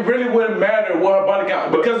 bro, it really wouldn't matter what her body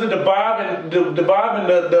count because of the vibe and the vibe and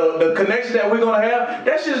the connection that we're gonna have.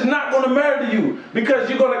 That shit's not gonna matter to you because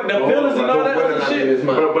you're gonna the feelings and all that other shit.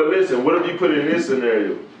 But listen, what if you put it in this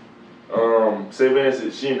scenario? Say for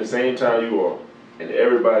instance, she in the same town you are. And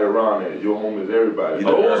everybody around there, your home is everybody.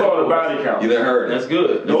 Those are the body count. You done heard it. That's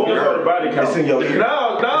good. Those are the body count. It's in your ear.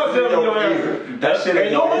 Now tell me your answer. That shit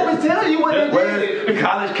ain't your home is telling you what it is.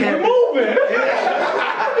 College campus. Moving.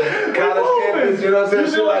 College campus, you know what I'm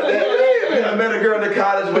saying? Shit like that. I met a girl in the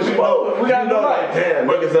college, but you know, got no life. Damn,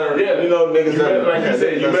 niggas are, you know, niggas are. Like you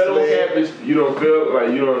said, you met her on campus, you don't feel like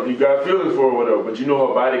you got feelings for her or whatever, but you know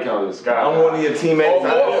her body count is sky. I'm one of your teammates.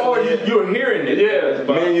 Or you're hearing it. Yeah.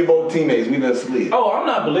 Me and you both teammates, we done sleep. Oh, I'm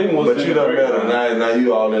not believing what's in the grapevine. But you done better, now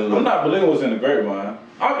you all in the loop. I'm not believing what's in the grapevine.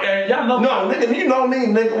 And y'all know. No, nigga, you know me,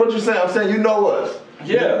 nigga. What you saying? I'm saying you know us.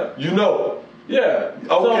 Yeah. You know. Yeah. Okay.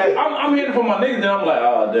 So I'm hitting for my niggas, then I'm like,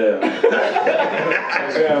 oh damn.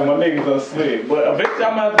 Damn, my niggas are slick. But eventually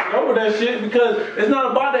I'm gonna have to get over that shit because it's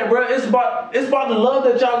not about that, bro. It's about the love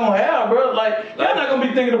that y'all gonna have, bro. Like y'all not gonna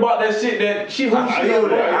be thinking about that shit that she who I feel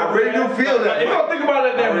that. I really do feel that. You gonna think about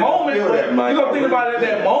it at that moment. You gonna think about it at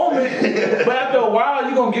that moment. But after a while,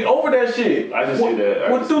 you gonna get over that shit. I can see that.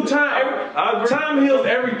 Well, through time, time heals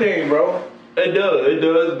everything, bro. It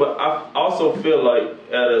does, but I also feel like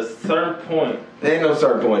at a certain point. There ain't no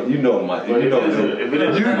certain point. You know, Mike. You know. If it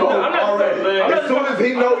is, You know already. As soon as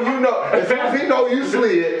he know, you know. As soon as he know you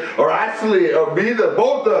slid, or I slid, or either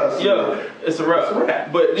both of us. Yeah, it's a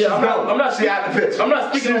wrap. But yeah, I'm not. She out the picture. I'm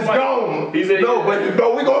not speaking. She's gone. He said, no, but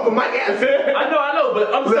no, we going for Mike answer. I know,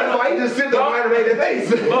 but I'm saying. That's why he just sit there and made his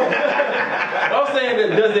face. I'm saying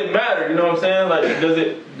that does it matter? You know what I'm saying? Like,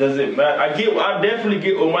 does it matter? I definitely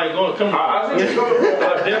get what Mike going come. I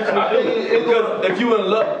definitely do. Because if you in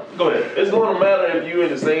love, go ahead. It's gonna matter if you in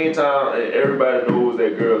the same time and everybody knows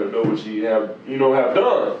that girl and know what she have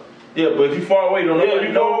done. Yeah, but if you far away, you don't know. Yeah,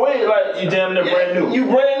 you far away, like you damn near brand new. You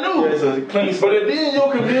brand new. Yeah, it's a clean. But if they in your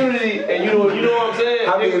community and you know what I'm saying,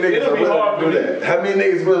 how many niggas are willing to do that? How many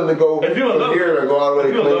niggas willing to go from here or go all the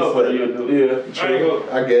way to clean? Yeah, true.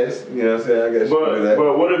 I guess. You know what I'm saying? I guess you can do that.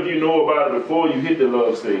 But what if you know about it before you hit the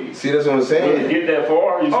love stage? See, that's what I'm saying. When you get that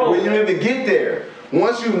far, when you even get there.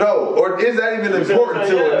 Once you know, or is that even important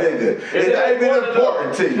to a nigga? Is that even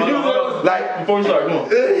important to you? Like, before we start, come on.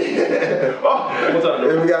 What's up?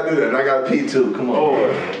 We gotta do that. And I gotta pee too. Come on.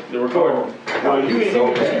 The recording. Well, you ain't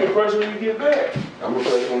so bad. You pressure when you get back. I'm gonna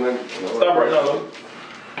press on that. Stop right now, though.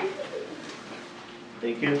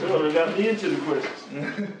 They can't tell. They got me into the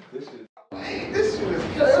questions. This shit is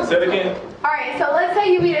crazy. Say it again. Alright, so let's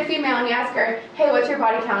say you meet a female and you ask her, hey, what's your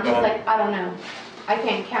body count? She's like, I don't know. I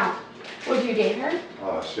can't count. Would you date her?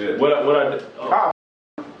 Oh shit. What I did? But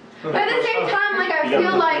at the same time, like I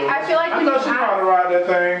feel like when you she know how to ride that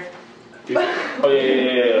thing. Oh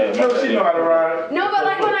yeah. No, she know how to ride. No, but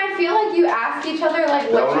like when I feel like you ask each other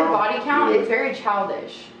like what's your body count, it's very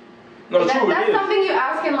childish. No, that's true. something you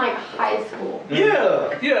ask in like high school.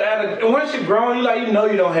 Yeah. And once you're grown, you know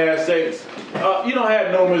you don't have sex. You don't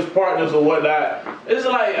have numerous partners or whatnot. It's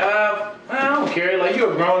like I don't care. Like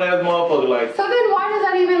you're a grown ass motherfucker. Like. So then why is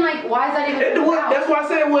that even? That's why I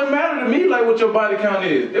said it wouldn't matter to me. Like what your body count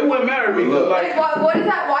is. It wouldn't matter to me. Like what is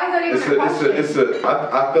that? Why is that even a question?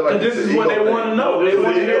 I feel like this is what they want to know. They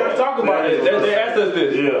want to hear us talk about it. They asked us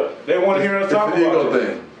this. Yeah. They want to hear us talk about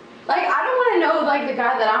it. Like I don't want to know like the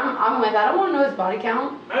guy that I'm with. I don't want to know his body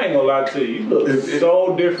count. I ain't gonna lie to you. You look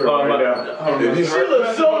so different right now. She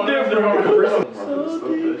looks so different.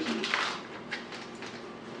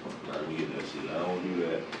 Let me get that shit. I don't do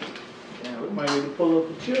that. Damn, we might need to pull up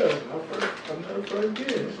a chair. Another first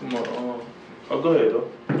guest. Come on. Oh, go ahead though.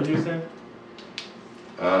 What you saying?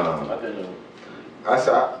 I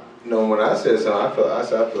said, when I said something, I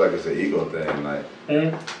feel like it's an ego thing. Like,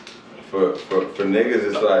 for niggas,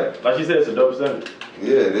 it's like you said, it's a double standard.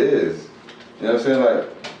 Yeah, it is. You know what I'm saying? Like,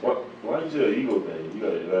 why you say an ego thing? You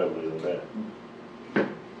gotta elaborate on that.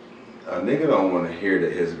 A nigga don't want to hear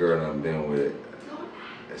that his girl done been with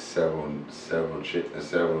several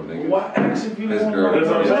niggas. Why ask if you don't want? That's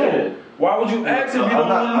what I'm saying. Why would you ask if you don't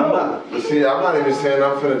want to know? See, I'm not even saying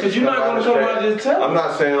I'm finna. Because you're not gonna come out and just tell. I'm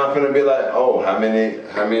not saying I'm finna be like, oh, how many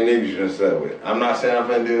niggas you done slept with? I'm not saying I'm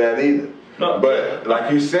finna do that either. No. But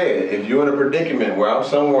like you said, if you're in a predicament where I'm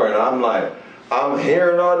somewhere and I'm like, I'm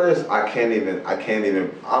hearing all this, I can't even.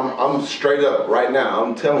 I'm straight up right now.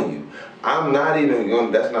 I'm telling you, I'm not even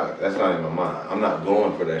going. That's not in my mind. I'm not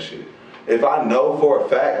going for that shit. If I know for a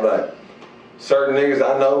fact, like certain niggas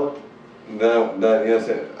I know, then you know what I'm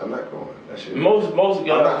saying, I'm not going. That shit. Most guys.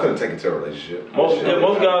 I'm not gonna take it to a relationship. Most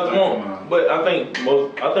guys won't. But I think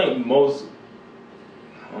most. I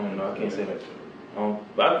don't know. I can't say that.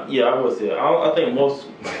 I would say. I think most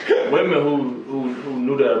women who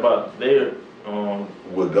knew that about their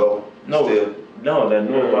would go. That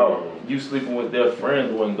knew about you sleeping with their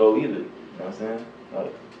friends wouldn't go either. You know what I'm saying?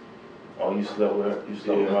 Like, oh, you slept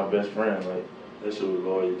with my best friend. Like, that shit was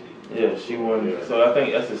loyalty. Yeah, she wouldn't. Yeah. So I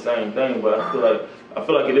think that's the same thing. But I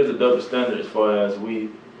feel like it is a double standard as far as we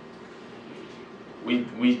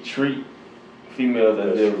treat females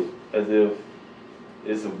as if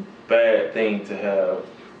it's a bad thing to have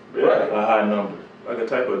a high number. Like a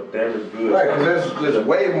type of damaged goods. Right, because there's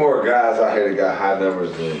way more guys out here that got high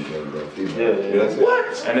numbers than females. Yeah.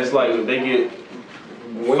 What? And it's like they get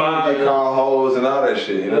women get called hoes and all that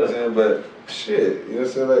shit, you know what I'm saying? But shit, you know what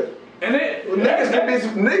I'm saying? Like, and niggas,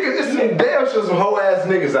 it's some damn sure some hoe ass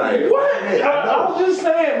niggas out here. What? I was just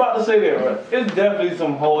about to say that, right? It's definitely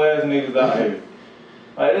some hoe ass niggas out here.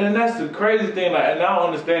 Like, and that's the crazy thing, like, and I don't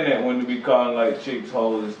understand that when they be calling like chicks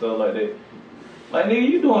hoes and stuff like that. Like, nigga,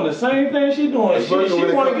 you doing the same thing she doing. She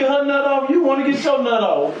want to get her nut off, you want to get your nut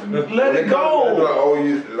off. Let it go.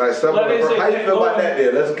 Like something. How you feel about that?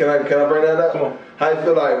 There, can I bring that up? Come on. How you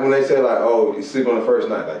feel like when they say like, oh, you sleep on the first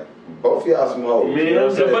night? Like, both of y'all some hoes. You know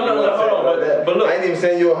what I'm saying? But look, I ain't even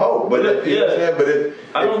saying you a hoe. But if, you know what I'm saying?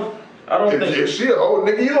 But I don't think if she a hoe,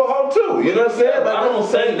 nigga, you a hoe too. You know what I'm saying? Like, I don't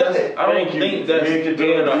think that's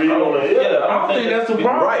being I don't think that's the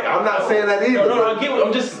problem. Right, I'm not saying that either. No, I get what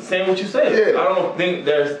I'm just saying what you said. Yeah. I don't think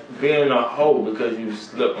there's being a hoe because you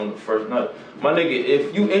slept on the first night. My nigga,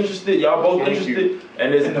 if you interested, y'all both interested,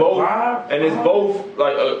 and it's both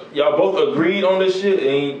like y'all both agreed on this shit,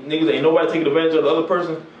 and niggas ain't nobody taking advantage of the other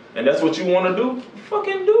person, and that's what you want to do,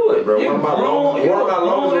 fucking do it. Bro, one of my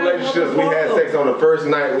longest relationships, we had sex on the first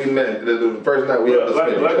night we met, the first night we ever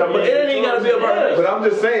spent. But it ain't gotta be about that. But I'm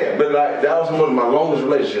just saying, but like, that was one of my longest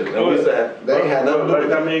relationships, and we said, they ain't had nothing to do with it.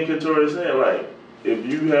 Like I mean, Couture is saying, like, if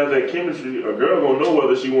you have that chemistry, a girl gonna know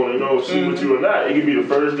whether she wanna know if she with you or not. It could be the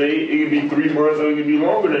first date, it could be 3 months, or it could be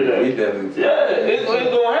longer than that. It's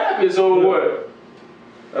gonna happen. So what?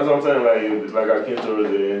 That's what I'm saying. Like our Couture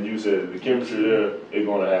there, and you said the chemistry there, it's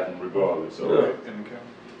gonna happen regardless. So. Yeah.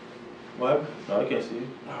 What happened? No, I can't see you.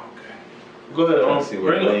 Oh, okay. Go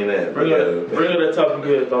ahead. Bring it that topic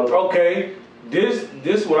here. Okay.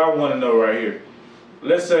 This what I want to know right here.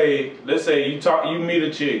 Let's say you meet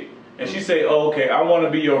a chick. And she say, oh, okay, I want to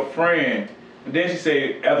be your friend. And then she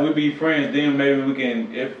say, after we be friends, then maybe we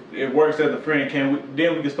can, if it works as a friend,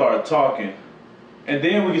 then we can start talking. And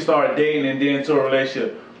then we can start dating and then into a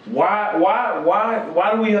relationship. Why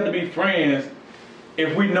do we have to be friends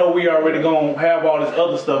if we know we already gonna have all this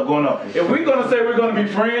other stuff going on? If we're gonna say we're gonna be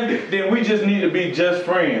friends, then we just need to be just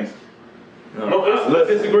friends. No, let's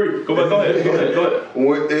disagree. Go ahead.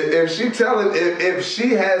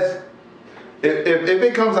 If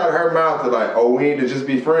it comes out of her mouth to like, oh, we need to just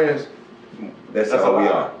be friends, that's how we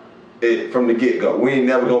are. From the get-go. We ain't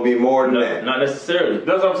never gonna be more than that. Not necessarily.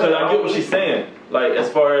 That's what I'm saying. I get what she's saying. Like, as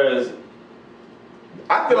far as...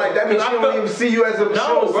 I feel like that means she don't even see you as a...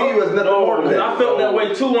 see you as nothing more than that. I felt that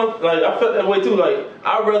way too. Like,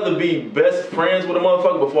 I'd rather be best friends with a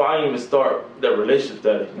motherfucker before I even start that relationship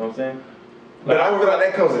status. You know what I'm saying? But I feel like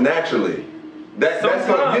that comes naturally. That's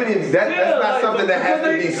not something that has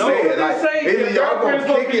to be said. Like, either y'all gonna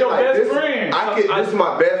kick it like this. This is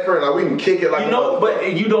my best friend. Like, we can kick it like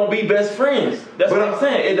but you don't be best friends. That's what I'm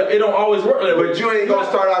saying. It don't always work that way. But you ain't gonna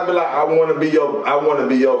start out and be like, I want to be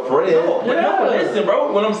your friend. No, listen,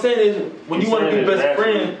 bro. What I'm saying is, when you want to be best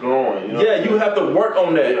friend, you have to work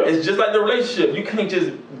on that. Yeah. It's just like the relationship. You can't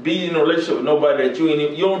just be in a relationship with nobody that you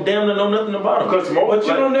don't damn near know nothing about them. But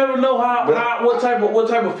you don't never know what type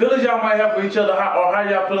of feelings y'all might have for each other, or how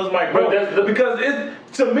y'all feelings might grow. Because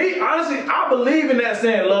to me, honestly, I believe in that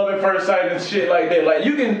saying love at first sight and shit like that. Like,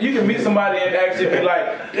 you can meet somebody and actually be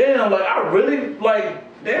like, damn, like, I really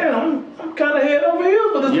like, damn, I'm kind of head over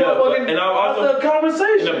heels for this motherfucking and I've also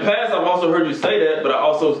conversation. In the past, I've also heard you say that, but I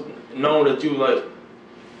also know that you like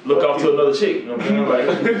look off to another chick. You know what I'm saying?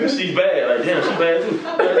 Like, she's bad. Like, damn, she's bad too.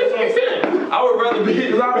 That's what I'm saying. I would rather be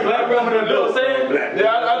because I'm black brother than Bill saying.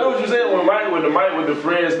 Yeah, I know what you're saying. With the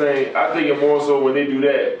friends thing, I think it more so when they do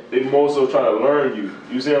that, they more so try to learn you.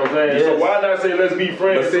 You see what I'm saying? Yes. So why not say let's be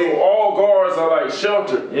friends? But see, so all guards are like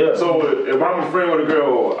sheltered. Yeah. So if I'm a friend with a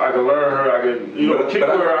girl, I can learn her. I can kick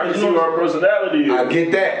her. I can see what her personality is. I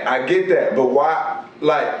get that. But why?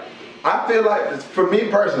 Like, I feel like for me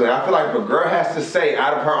personally, I feel like if a girl has to say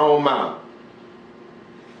out of her own mouth,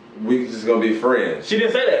 we just gonna be friends. She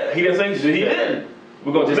didn't say that. He didn't say he didn't.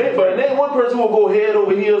 We're gonna just. But name one person who will go head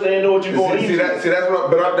over heels and know what you're going to eat. That's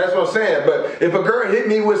what I'm saying. But if a girl hit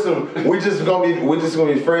me with some, we just gonna be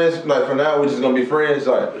friends. Like for now, we're just gonna be friends.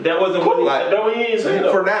 Like that wasn't cool. what he ain't saying.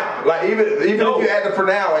 For now, like even if you add the for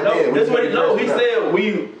now and then. That's what he said.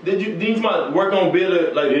 These might work on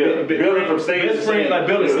building building from stage best friend, like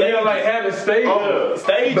building stage, like having stage.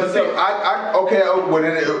 Stage. But see,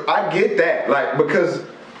 I get that. Like because.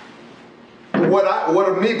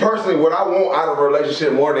 What me personally, what I want out of a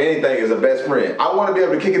relationship more than anything is a best friend. I want to be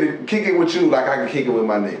able to kick it with you like I can kick it with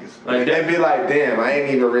my niggas. Like and be like, damn, I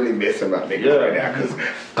ain't even really missing my niggas right now because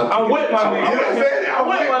I'm with my niggas. You know what I'm saying? I'm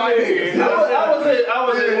with my niggas. I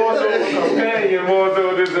was more so a companion, more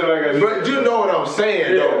so this and like. But you know what I'm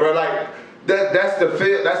saying, though, bro. Like that's the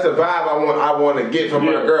vibe I want to get from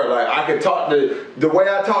my girl. Like I can talk the way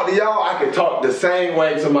I talk to y'all, I can talk the same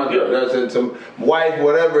way to my girl. That's to wife,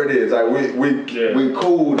 whatever it is. Like we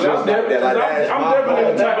cool just like that. Like I'm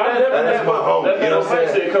definitely the type. That's my homie. You know what I'm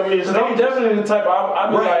saying? I'm definitely the type. I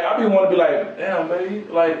be want to be like, damn, baby,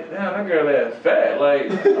 like, damn, that girl ass fat.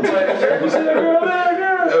 Like, I'm like, girl, you see that girl there,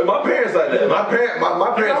 girl? My parents like that. My parents,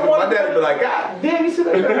 my dad be like, God damn, you see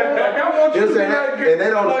that girl? Like, I want you to be like, and they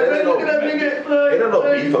don't know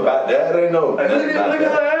beef about that. They know. Look at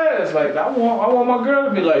her ass. Like I want my girl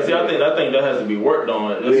to be like. See, I think that has to be worked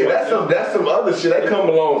on. That's some other shit. That come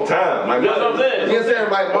a long time. Like that's what I'm saying. You know what I'm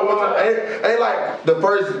saying? Like mama, ain't like the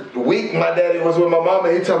first week my daddy was with my mama.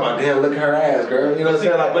 He talking about, damn, look at her ass, girl. You know what I'm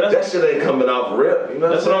saying? Like that shit ain't coming off rip. You know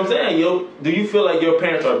that's what I'm saying. Yo, do you feel like your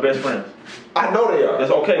parents are best friends? I know they are.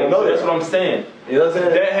 That's okay. I know that's what I'm saying. You know what I'm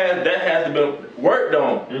saying? That has to be worked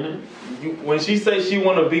on. Mm-hmm. When she says she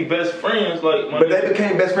want to be best friends, like, but they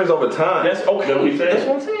became best friends over time. That's okay. That's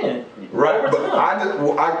what I'm saying. Right, over but time.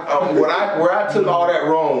 where I took all that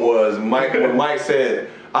wrong was when Mike said,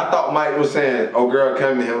 I thought Mike was saying, "Oh, girl,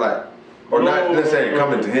 come to him," like, or not saying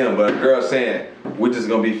coming to him, but a girl saying, "We're just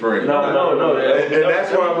gonna be friends." No. And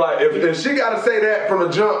that's where I'm like, if she gotta say that from the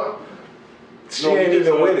jump. She ain't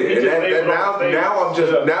even with it, and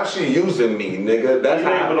now she using me, nigga. That's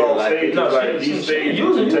how I feel like. No, like she using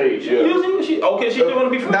you. She just want to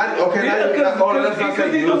be friends.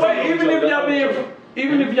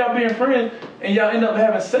 Even if y'all being friends and y'all end up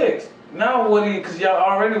having sex, now what? Because you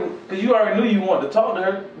already knew you wanted to talk to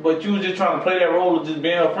her, but you was just trying to play that role of just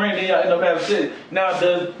being her friend. Then y'all end up having sex. Now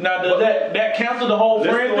does that cancel the whole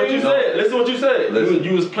friend thing? Listen what you said.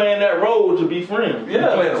 You was playing that role to be friends.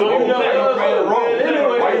 Yeah. So you playing a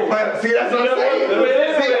role. Why you playing? See, that's what I'm saying.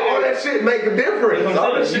 See, all that shit make a difference.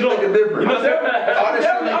 All that shit make a difference. All that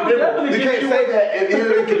shit make a difference. You can't say that.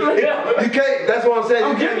 You can't. That's what I'm saying.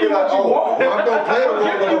 You can't be like, oh, I'm gonna play the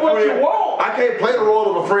role of a friend. I can't play the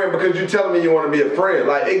role of a friend because you're telling me you want to be a friend.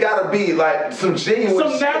 Like it gotta be like some genuine,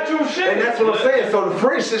 some natural shit. And that's what I'm saying. So the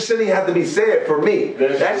friendship shouldn't even have to be said for me.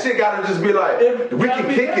 That shit gotta just be like, we can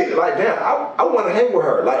kick it. Like damn, I want to hang with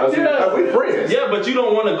her. Like we friends. Yeah, but you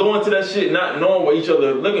don't want to go into that shit not knowing what each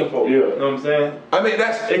other looking for. Yeah. You know what I'm saying? I mean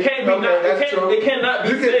that's it can't be it cannot be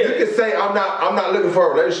said. You can say I'm not looking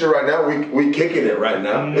for a relationship right now. We kicking it right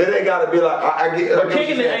now. Mm-hmm. It ain't gotta be like I get. But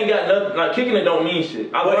kicking it ain't got nothing. Like kicking it don't mean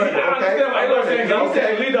shit. I understand. He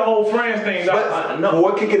said leave the whole friends thing. But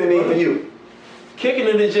what kicking it mean for you? Kicking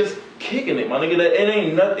it is just kicking it, my nigga. It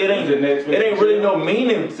ain't really no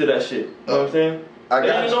meaning to that shit. You know what I'm saying?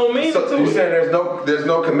 There ain't no meaning to it. You saying there's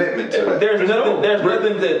no commitment to that? There's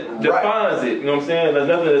nothing that defines it. You know what I'm saying? There's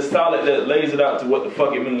nothing that's solid that lays it out to what the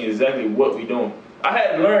fuck it means exactly what we doing. I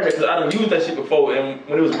had to learn it because I done used that shit before, and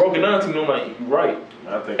when it was broken down to me, I'm like, you right.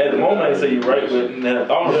 At the moment, I didn't say you're right, but then I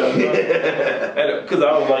thought about it. Because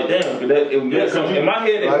I was like, damn, it meant something. In my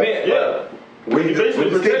head, it meant, we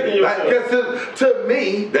protecting yourself. To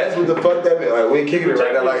me, that's what the fuck that means. Like, we kicking it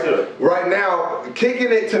right now. Like, right now,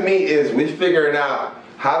 kicking it to me is we figuring out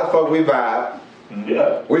how the fuck we vibe.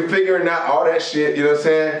 Yeah. We figuring out all that shit, you know what I'm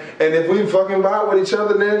saying? And if we fucking vibe with each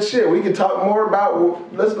other, then shit, we can talk more about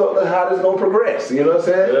how this gonna progress, you know what I'm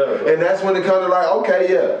saying? Yeah. And that's when it comes to like,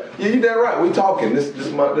 okay, yeah, you that right, we talking.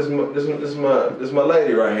 This my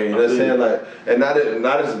lady right here, you know what I'm saying? Like, and not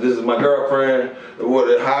this is my girlfriend,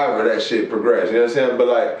 however that shit progress, you know what I'm saying? But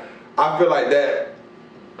like, I feel like that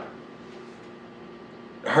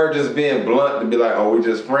her just being blunt to be like, oh, we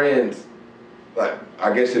just friends. Like,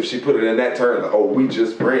 I guess if she put it in that term, like, oh, we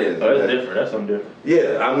just friends. Oh, that's different. That's something different.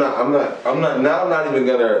 Yeah, I'm not even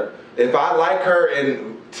gonna, if I like her and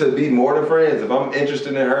to be more than friends, if I'm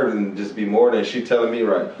interested in her and just be more than she telling me,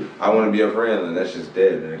 right, I want to be a friend, and that's just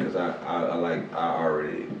dead, man, because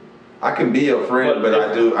I can be a friend, but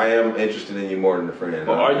I am interested in you more than a friend.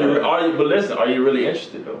 But but listen, are you really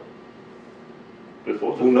interested though?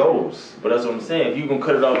 Who knows? But that's what I'm saying. If you gonna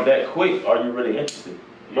cut it off that quick, are you really interested?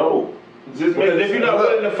 No. Because if you're not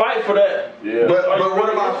willing to fight for that, yeah. But what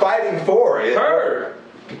am I fighting for? Her.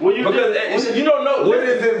 Well, you don't know. What is it? You don't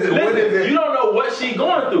know what she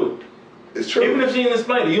going through. It's true. Even if she didn't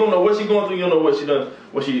explain it, you don't know what she going through. You don't know what she done,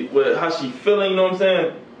 how she feeling. You know what I'm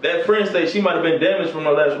saying? That friend state, she might have been damaged from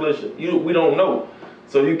her last relationship. We don't know,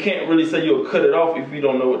 so you can't really say you'll cut it off if you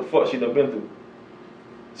don't know what the fuck she done been through.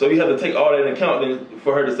 So you have to take all that into account. Then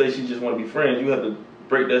for her to say she just want to be friends, you have to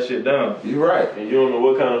break that shit down. You're right. And you don't know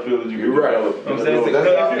what kind of feelings you can develop. I'm saying,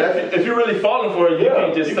 if you're really falling for her, you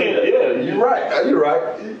can't just say that. Yeah, you're right. You're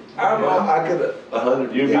right. I could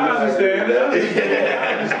 100. You understand that?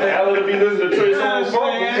 I would be listening to Trey Songz.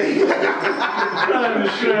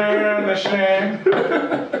 I understand.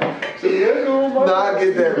 No, I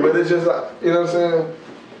get that, but it's just like, you know what I'm saying?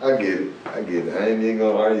 I get it. I ain't even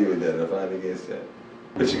gonna argue with that if I ain't against that.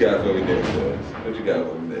 What you got for me next, guys? What you got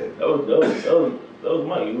for me next? That was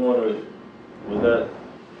Mike. You wanna?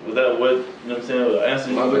 Was that what, you know what I'm saying? An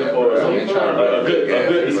answer or a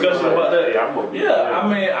good discussion about that? Yeah, I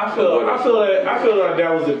mean, I feel like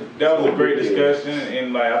that was a great discussion,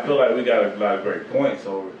 and like I feel like we got a lot of great points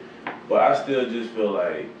over it. But I still just feel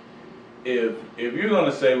like if you're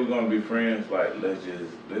gonna say we're gonna be friends, like let's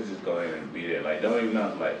just go ahead and be there. Like don't even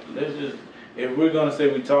know, like if we're gonna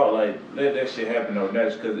say we talk, like let that shit happen or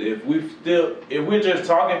not. Because if we're just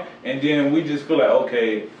talking and then we just feel like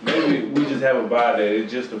okay, maybe we just have a vibe that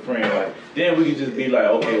it's just a friend, like then we can just be like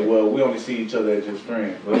okay, well we only see each other as just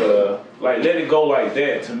friends. But like let it go like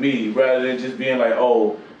that to me, rather than just being like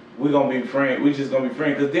oh we're gonna be friends, we just gonna be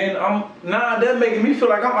friends. Because then that making me feel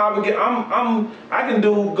like I'm obligated. I can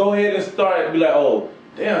go ahead and start and be like oh.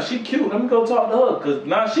 Damn, she cute. Let me go talk to her. Cause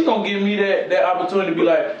now she gonna give me that opportunity to be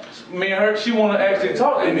like, me and her. She wanna actually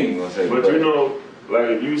talk to me. But you know, like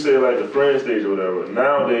if you say like the friend stage or whatever,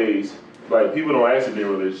 nowadays like people don't actually be in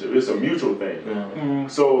a relationship. It's a mutual thing. Mm-hmm.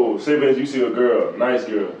 So say for instance, you see a girl, nice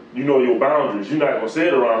girl, you know your boundaries. You're not gonna say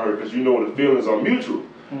it around her because you know the feelings are mutual.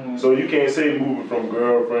 Mm-hmm. So you can't say moving from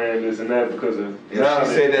girlfriend this and that because of if she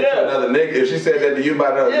said that to another nigga, if she said that to you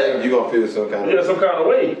about another nigga, you gonna feel some kind of some kind of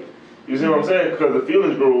way. You see what I'm saying? Because the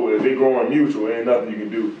feelings grow, if they grow on mutual, ain't nothing you can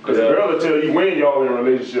do. Because the girl will tell you when y'all in a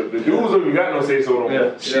relationship. The dudes don't even got no say so no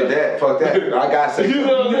more. Shit, that, fuck that. I got say so. You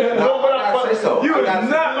know what I'm saying? I gotta say so. You was not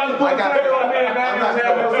about to put a title on me and I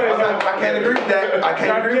can't agree with that. I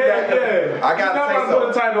can't agree with that. I gotta say so. You're not about to put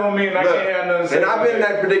a title on me and I can't have nothing to say. And I've been in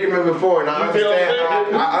that predicament before, and I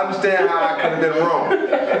understand how I could have been wrong.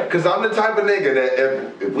 Because I'm the type of nigga that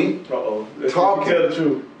if we talking, tell the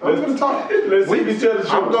truth. I'm gonna talk. Let's see if you tell the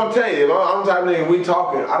truth. I'm gonna tell you, if I'm the type of nigga we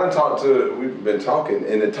talking. We've been talking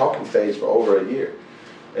in the talking stage for over a year.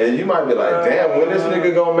 And you might be like, damn, when this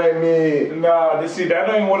nigga gonna make me? Nah, see, that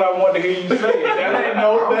ain't what I want to hear you say. That ain't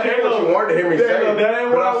no. I don't care what you wanted to hear me say. That ain't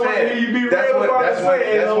what I want to hear you be real about.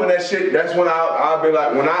 That's when I'll be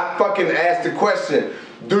like, when I fucking ask the question,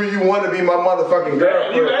 do you want to be my motherfucking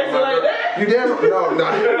girlfriend? You asking like that? You damn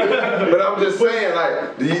no. But I'm just saying,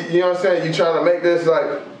 like, you know what I'm saying? You trying to make this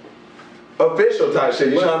like official type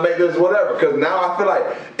shit. You trying to make this whatever. Because now I feel like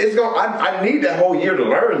it's gonna. I need that whole year to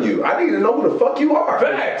learn you. I need to know who the fuck you are.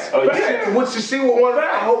 Facts. What you see with one.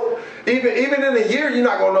 I hope even in a year you're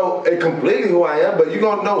not gonna know completely who I am, but you're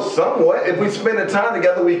gonna know somewhat. If we spend the time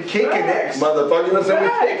together, we kicking it, motherfucker. You know what I'm saying? We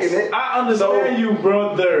kicking it. I understand you,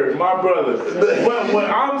 brother, my brother. What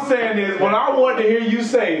I'm saying is, when I wanted to hear you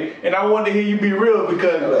say, and I wanted to hear you be real,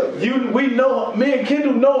 because we know, me and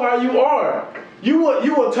Kendall know how you are. You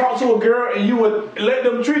would talk to a girl and you would let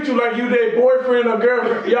them treat you like you their boyfriend or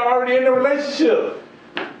girlfriend. Y'all already in a relationship.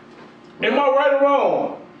 Am I right or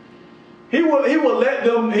wrong? He would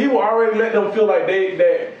already let them feel like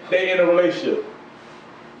they in a relationship.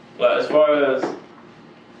 Like as far as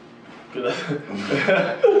he went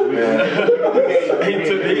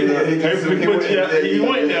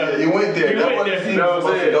there.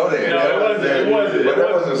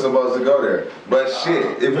 That wasn't supposed to go there. But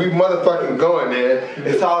shit, if we motherfucking going there,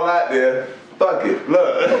 it's all out there. Fuck it.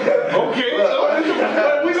 Look. Okay.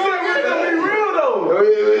 But we said we're gonna be real though. We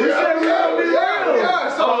said we're gonna be real.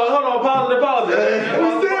 So hold on, pause it. We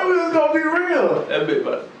said we was gonna be real. That bit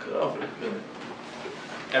about to cut off in a minute.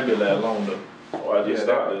 That bit last long though. Oh, I just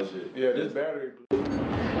stopped that shit. Yeah, this battery. You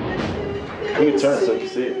can turn it so you can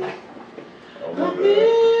see it. Oh my god.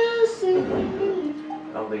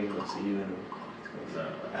 I don't think he's gonna see you anyway.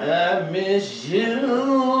 I miss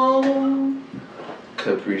you.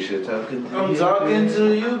 Capricia talking to I'm you. talking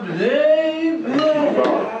to you, baby.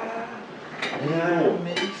 I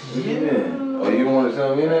miss you. Oh, you want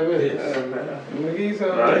something in that bitch? Yes, man. Let me give you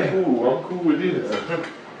something. I'm cool. I'm cool with this.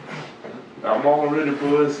 I'm already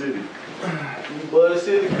Bud City. Bud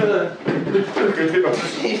City, cuz.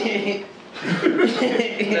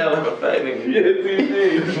 Yeah, like a fat nigga.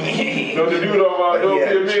 Yeah, no, the dude on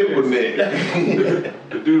don't be a minute.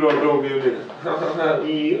 The dude on don't be a minute.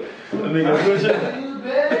 The nigga pushing.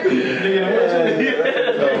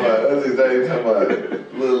 That's exactly talking about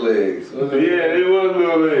little legs. Yeah, it was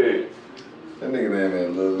little leg. That nigga name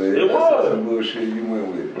ain't little legs. It That's was. some bullshit you went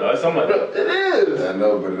with. No, it's something like that. It is. I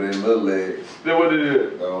know, but it ain't little legs. Then what it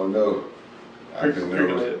is? I don't know. I can never.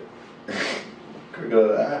 Cricket.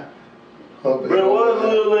 Cricket eye. But it was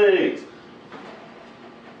little legs.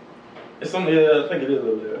 It's something, yeah, I think it is a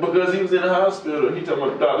little bit. Because he was in the hospital. He talking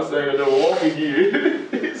about the doctor saying they were walking again.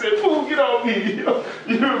 He said, "Fool, get off me. You're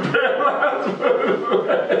paralyzed by the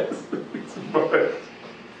last 6 months."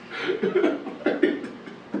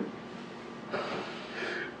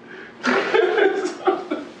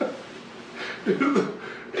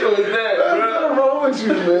 It was that, bro. What's wrong with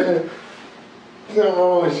you, man? What's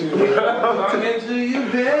wrong with you, man? Talking to you,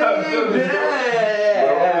 baby.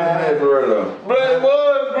 For real though. Bro, it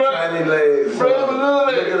was, bro. Tiny legs. Bro, it was little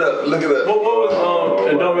legs. Look it up. Look it up. What was,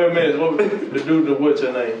 and don't make minutes, what the dude, what's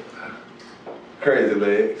your name? Crazy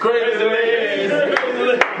legs. Crazy legs. Crazy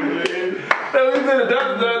legs. That was in the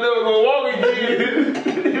doctor's out there was gonna walk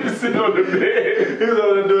again. He was sitting on the bed. He was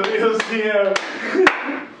over there doing LCM.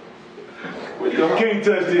 Can't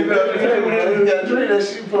touch You it. got to drink that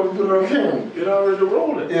shit before we put it on camera. It already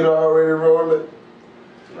rolling. It already rolling.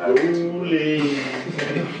 Rolling.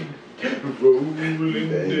 Rolling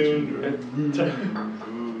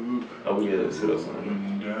down. Oh, we gotta sit up something.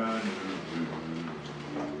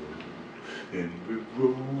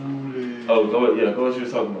 Oh, go ahead, yeah, go what you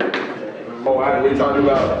was talking about. Oh, we talked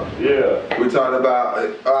about. Yeah. We talked about.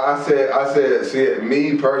 I said. See,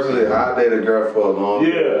 me personally, I dated a girl for a long.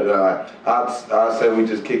 Yeah. I said we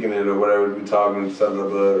just kicking it or whatever. We talking something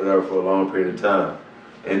whatever for a long period of time,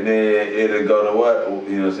 and then it'll go to what,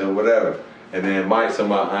 you know what I'm saying, whatever. And then Mike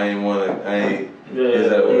somehow I ain't want to. I ain't. Yeah, is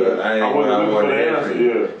that what, I wasn't looking for the answer.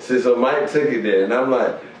 Yeah. See, so Mike took it there, and I'm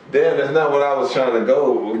like, damn, that's not what I was trying to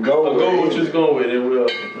go with. Go what you was going with, and we'll, you know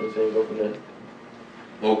what I'm saying, go from there.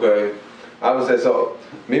 Okay. I would say so.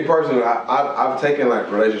 Me personally, I've taken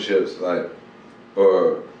like relationships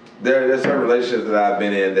or there's certain relationships that I've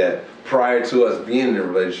been in that prior to us being in a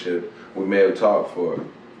relationship, we may have talked for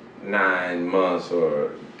 9 months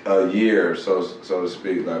or a year, so to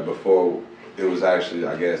speak, like before it was actually,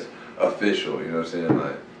 I guess, official. You know what I'm saying,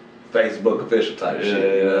 like Facebook official type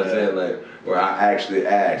shit. You know what I'm saying, like where I actually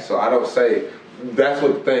asked. So I don't say that's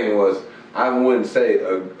what the thing was. I wouldn't say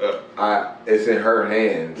it's in her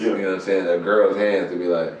hands, you know what I'm saying, a girl's hands to be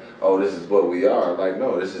like, oh, this is what we are. Like,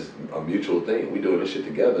 no, this is a mutual thing. We doing this shit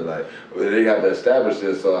together. Like, they have to establish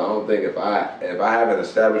this. So I don't think if I haven't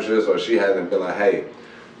established this or she hasn't been like, hey,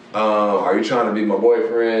 are you trying to be my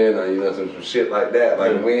boyfriend or, you know, some shit like that.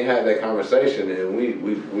 Like, we ain't had that conversation and we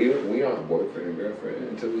aren't boyfriend and girlfriend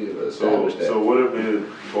until we establish that. So what if it's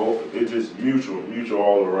both? It's just mutual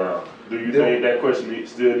all around. Do you think that question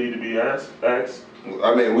still need to be asked? I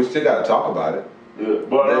mean, we still got to talk about it. Yeah,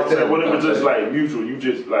 but I'm saying, what if it's just like mutual? You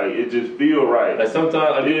just like it just feel right. Like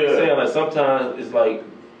sometimes, like you were saying, like sometimes it's like,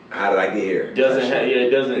 how did I get here? It doesn't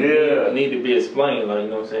need to be explained. Like, you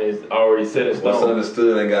know what I'm saying, it's already set in stone. What's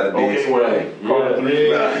understood ain't got to be explained.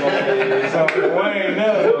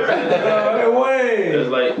 Wayne. It's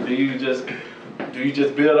like, do you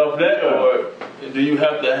just build off that, or do you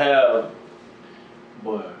have to have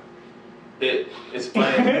it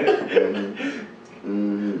explained?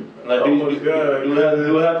 Like, do you have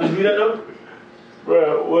to do that though?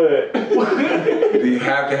 Bro, what? Do you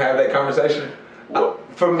have to have that conversation?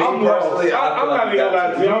 For me personally, I'm not even gonna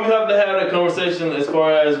lie to you. You have to have that conversation as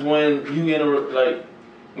far as when you enter.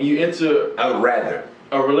 I would rather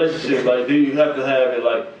a relationship. Like, do you have to have it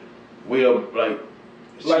like we're like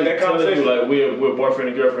that conversation? Like we're boyfriend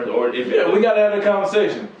and girlfriend, or if we gotta have that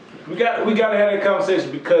conversation. We gotta have that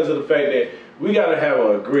conversation because of the fact that we gotta have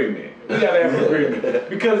an agreement. We gotta have an agreement.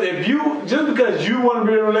 Because just because you want to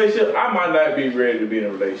be in a relationship, I might not be ready to be in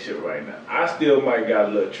a relationship right now. I still might got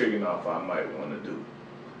a little tricking off I might want to do.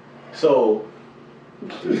 So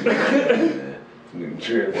what are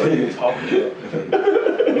you talking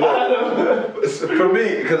about? For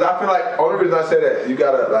me, because I feel like only reason I say that, you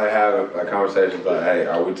gotta like have like conversations like, hey,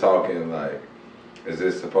 are we talking like, is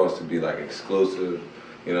this supposed to be like exclusive?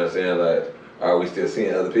 You know what I'm saying? Like, are we still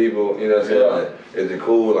seeing other people? You know what I'm saying? Like, is it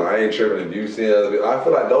cool? Like, I ain't tripping if you see other people. I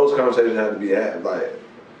feel like those conversations have to be had. Like,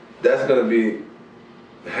 that's gonna be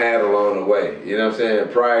had along the way. You know what I'm saying?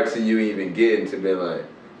 Prior to you even getting to being like,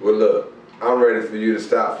 well, look, I'm ready for you to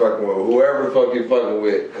stop fucking with whoever the fuck you fucking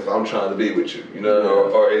with, because I'm trying to be with you. You know,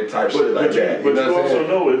 or it type shit like that. But you know you what I'm also saying?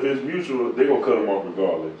 know if it's mutual, they gonna cut them off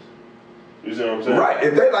regardless. You see what I'm saying? Right.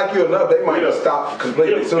 If they like you enough, they might just stop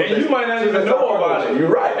completely. And you might not even know about it. You're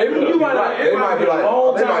right. You might not. They might be like,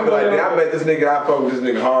 I met this nigga, I fuck with this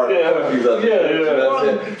nigga hard. Fuck these other niggas. You know what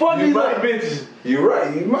I'm saying? Fuck these other bitches. You're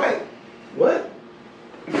right. You might. What?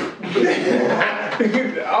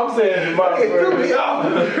 I'm saying my It threw me off.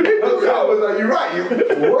 I was like, you're right. You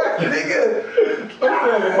what, nigga?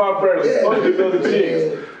 I'm saying my friends, fuck these other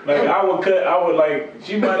chicks. Like I would like,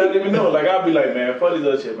 she might not even know. Like I'd be like, man, fuck these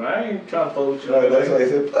other chicks, man. I ain't trying to fuck with you. Like, that's why they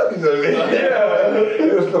said, fuck these other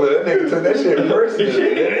niggas. That nigga took that shit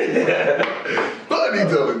personally. Fuck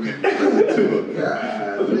these other niggas.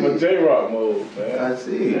 This is my J-Rock mode, man. I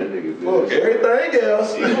see. That nigga's Fuck everything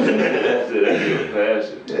else.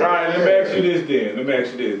 passion. Alright, let me ask you this then. Let me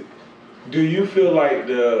ask you this. Do you feel like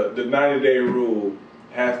the 90-day rule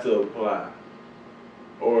has to apply?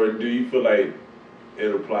 Or do you feel like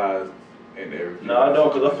it applies in every? No, I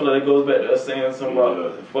don't, because I feel like it goes back to us saying something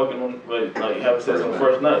about fucking on, like having sex on the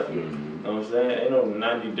first night. You know what I'm saying? Ain't no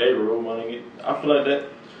 90-day rule, my nigga. I feel like that.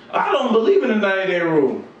 I don't believe in the 90-day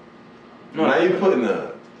rule. No, now you putting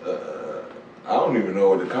I don't even know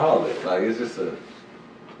what to call it. Like, it's just a.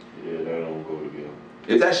 Yeah, that don't go together.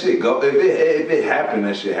 If that shit go, if it happened,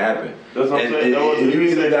 that shit happened. That's what I'm saying. And you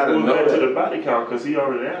either gotta know back to that. the body count because he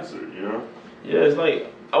already answered, you know? Yeah, it's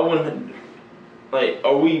like, I wouldn't, like,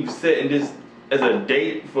 are we setting this as a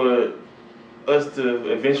date for us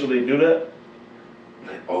to eventually do that?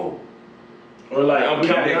 Like, oh. Or like, I'm we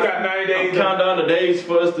counting, got 90 days. I'm counting down the days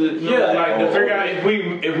for us to, you know, Yeah, like to figure out if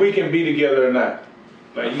we can be together or not.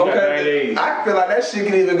 Like you got 90 days. I feel like that shit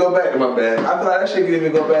can even go back to my bad. I feel like that shit can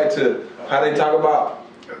even go back to how they talk about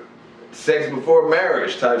sex before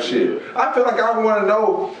marriage type shit. I feel like I want to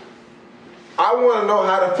know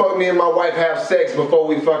how the fuck me and my wife have sex before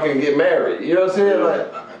we fucking get married. You know what I'm saying?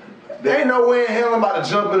 Like, there ain't no way in hell I'm about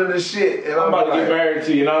to jump into this shit. And I'm about to get married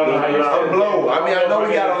to you, and I don't know how you're I'm blown. I mean, I know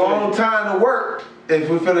we got a long time to work if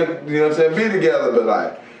we finna, you know what I'm saying, be together, but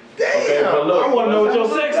like, damn. Okay, but look, I want to know what your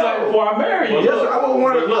sex like before I marry you. Yes, I would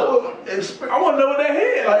want to I want to know what that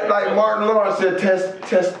head like Martin Lawrence said,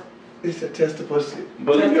 test. He said, test the pussy.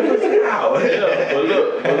 But Test the pussy out. yeah, but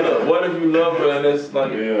look, what if you love her and it's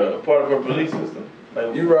like a part of her belief system?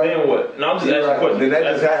 Like, You right. Then what? No, I'm just asking Right. questions. Then that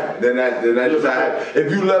just happened. Then that just happened. If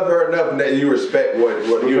you love her enough that you respect what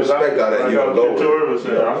you respect out of that, you don't go with it. Victoria was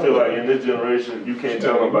saying, I feel like in this generation, you can't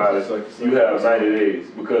tell nobody you have 90 days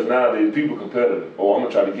because nowadays people competitive. Oh, I'm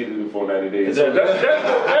gonna try to get it before 90 days. So that's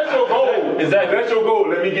your goal. Exactly. That's your goal.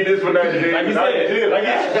 Let me get this for 90 days. Like you said,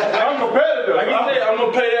 I'm competitive. Like you said, I'm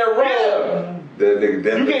gonna play that role. That nigga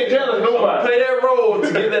You can't tell us I'm gonna nobody. play that role to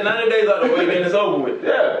get that 90 days out of the way, then it's over with.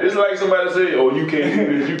 Yeah, it's like somebody say, "Oh, you can't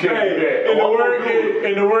do this, you can't do that."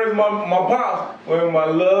 In the words of my pops, when my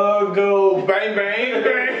love go bang bang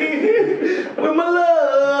bang, when my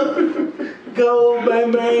love go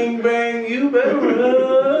bang bang bang, you better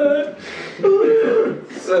run. Ooh,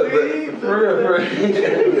 sweet. For real.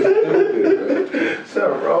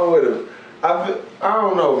 Something wrong with him. I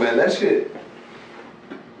don't know, man. That shit.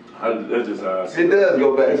 That's just how I see It does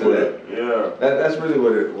go back to that. Yeah, That's really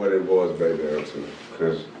what it boils back down to.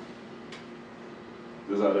 Cause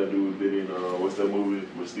that's how that dude did in what's that movie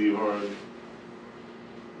with Steve Harvey?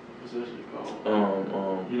 What's that shit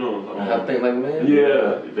called? You know what I'm I think like a man.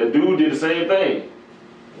 Yeah, that dude did the same thing.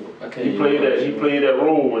 I can't He played that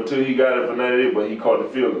role until he got it for 90 days, but he caught the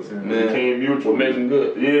feelings and it became mutual. making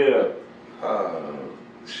good. Yeah.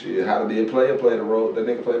 shit, how to be a player, play the role. That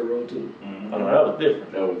nigga played the role too. I know that was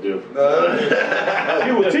different. That was different.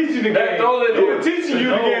 He was teaching the game. He was teaching you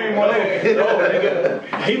the game on that. No,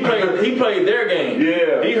 nigga. He played their game.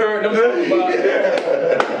 Yeah. He heard them talk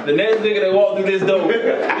about the next nigga that walked through this door.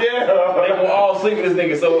 Yeah. They gonna all sleep with this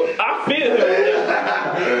nigga. So I feel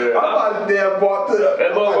him. I'm about to damn walk to the.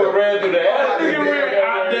 That motherfucker ran through the ass. Nigga ran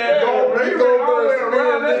out there.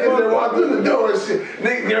 Niggas that walk through the door and shit.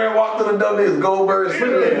 Niggas that walk through the door, niggas Goldberg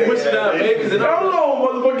sleeping. Pushing out babies and all. Hold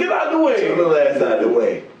on, motherfucker, get out the way. Little ass out of the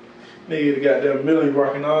way. Nigga, the goddamn Millie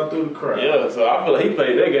rocking all through the crowd. Yeah, so I feel like he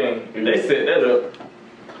played that game. They set that up.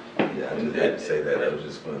 Yeah, I just had to say that. That was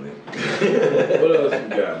just funny. What else you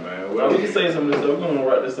got, man? We can say some of this stuff. We're gonna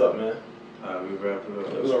wrap this up, man. Alright, we wrap it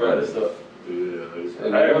up. We're gonna wrap this up. Yeah, Hey,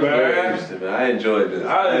 man. I enjoyed this.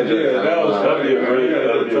 That'd be a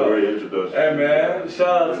great introduction. Hey man,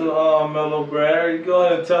 shout out to Mellow Brad. Go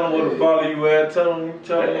ahead and tell them where to follow you at. Tell them.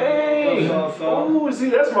 Hey, oh, see,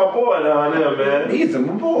 that's my boy down there, man. These are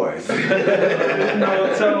my boys. Tell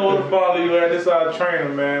them where to follow you at. This our trainer,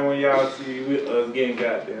 man. When y'all see us getting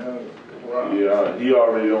goddamn. Yeah, he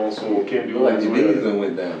already on, so can't do Like it. your knees done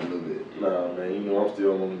went down a little bit. Nah, man, you know I'm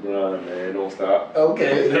still on the grind, man. Don't stop.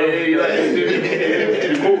 Okay. Hey,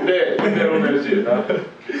 like, quote that. Put that on that shit, huh?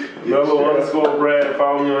 Mellow_Brad.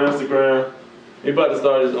 Follow me on Instagram. He about to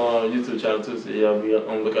start his YouTube channel too, so y'all be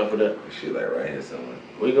on the lookout for that. Shit, like right here somewhere.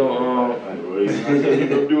 We gonna How you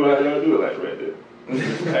gonna do it? How y'all do it like right there?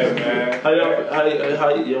 Hey man. how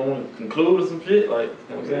y'all want to conclude or some shit like? You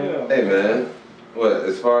know what I'm saying? Hey man, what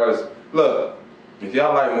as far as look, if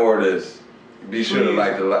y'all like more of this, be sure to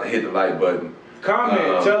hit the like button.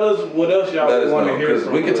 Comment. Tell us what else y'all want to hear. Because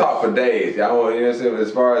we can talk for days. Y'all want, you know what I'm saying?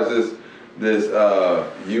 As far as this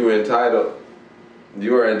you are entitled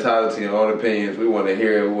to your own opinions. We want to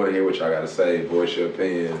hear it. We want to hear what y'all got to say. Voice your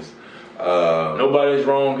opinions. Nobody's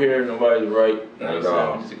wrong here. Nobody's right. Not at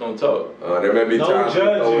all. We're just gonna talk. There may be No times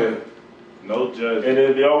judging. No judging. And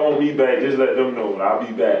if y'all want me back, just let them know. I'll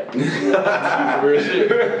be back. Real shit.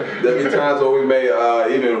 There'll be times where we may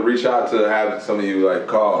even reach out to have some of you like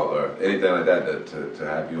call or anything like that to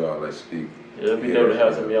have you all like speak. Yeah, it'd be dope to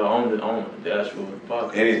have some of y'all on the actual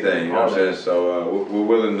podcast. Anything, you know what I'm saying? So we're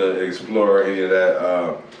willing to explore any of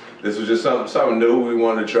that. This was just something new we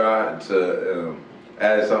wanted to try to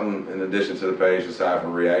add something in addition to the page aside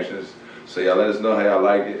from reactions. So y'all let us know how y'all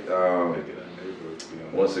like it.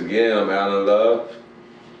 Once again, I'm Alan Love.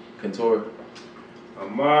 Contour.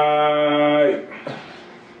 I'm Mike.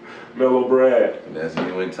 Mellow Brad. And that's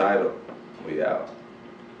UNtitleD. We out.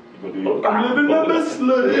 I'm living my best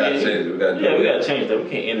life. We gotta change it. We gotta do Yeah, it. we gotta change that. We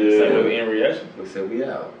can't end it the same way we end reaction. We said we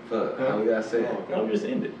out. Fuck. How we gotta say it? No, we just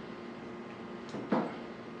end it.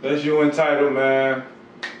 That's UNtitleD, man.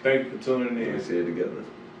 Thank you for tuning We in. say it together.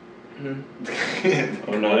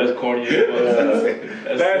 Oh no, that's corny.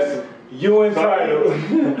 That's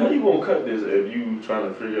UNtitleD. How you gonna cut this if you trying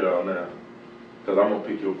to figure it out now? Because I'm gonna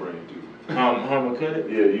pick your brain too. How am I cut it?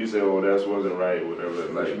 Yeah, you say, oh, that wasn't right, whatever.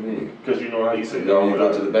 What you mean? Because you know how you say, Y'all when you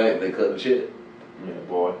go to the bank, they cut the shit. Yeah,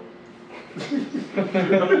 boy.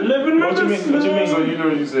 Living my What you best mean? What you mean? So you know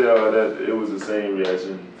you said that it was the same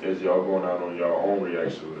reaction as y'all going out on your own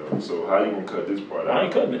reaction or whatever. So how you gonna cut this part out? I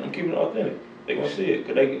ain't cutting it. I'm keeping it authentic. They gonna see it.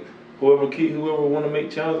 Cause whoever want to make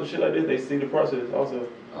challenges and shit like this, they see the process also.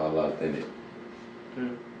 All authentic.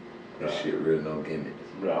 Hmm. This shit real, no gimmicks.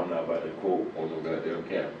 Bro, I'm not about to quote on no goddamn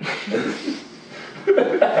camera.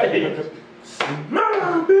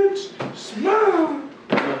 Smile, bitch. Smile.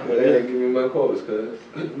 Hey, give me my quotes, cuz.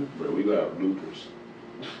 Bro, we got bloopers.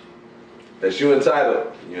 That's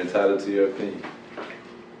UNtitleD. You're entitled to your opinion.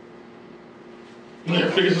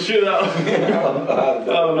 Figure some shit out. I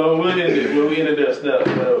don't know. We'll end it. We'll end it there. Snap.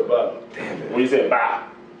 Bye. Damn it. When you said bow,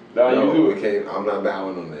 now No, you do we it. can't. I'm not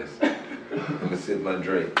bowing on this. I'm gonna sip my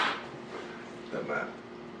drink. I'm out.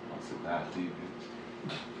 I'll sit down, deep.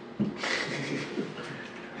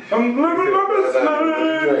 I'm living my best life. I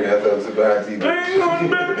thought it was about TV. Ain't on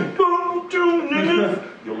that phone to niggas.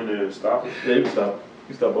 You want me to stop it? Yeah, you can stop.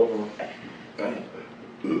 You stop both of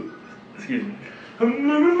them. Excuse me. I'm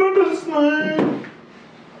living my best life.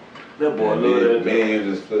 That boy Man, love that. me and you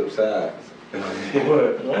just flip sides.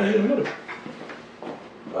 What? Why hit the middle?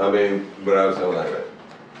 I mean, but I was saying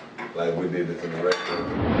like we did this in the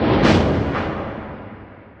restaurant.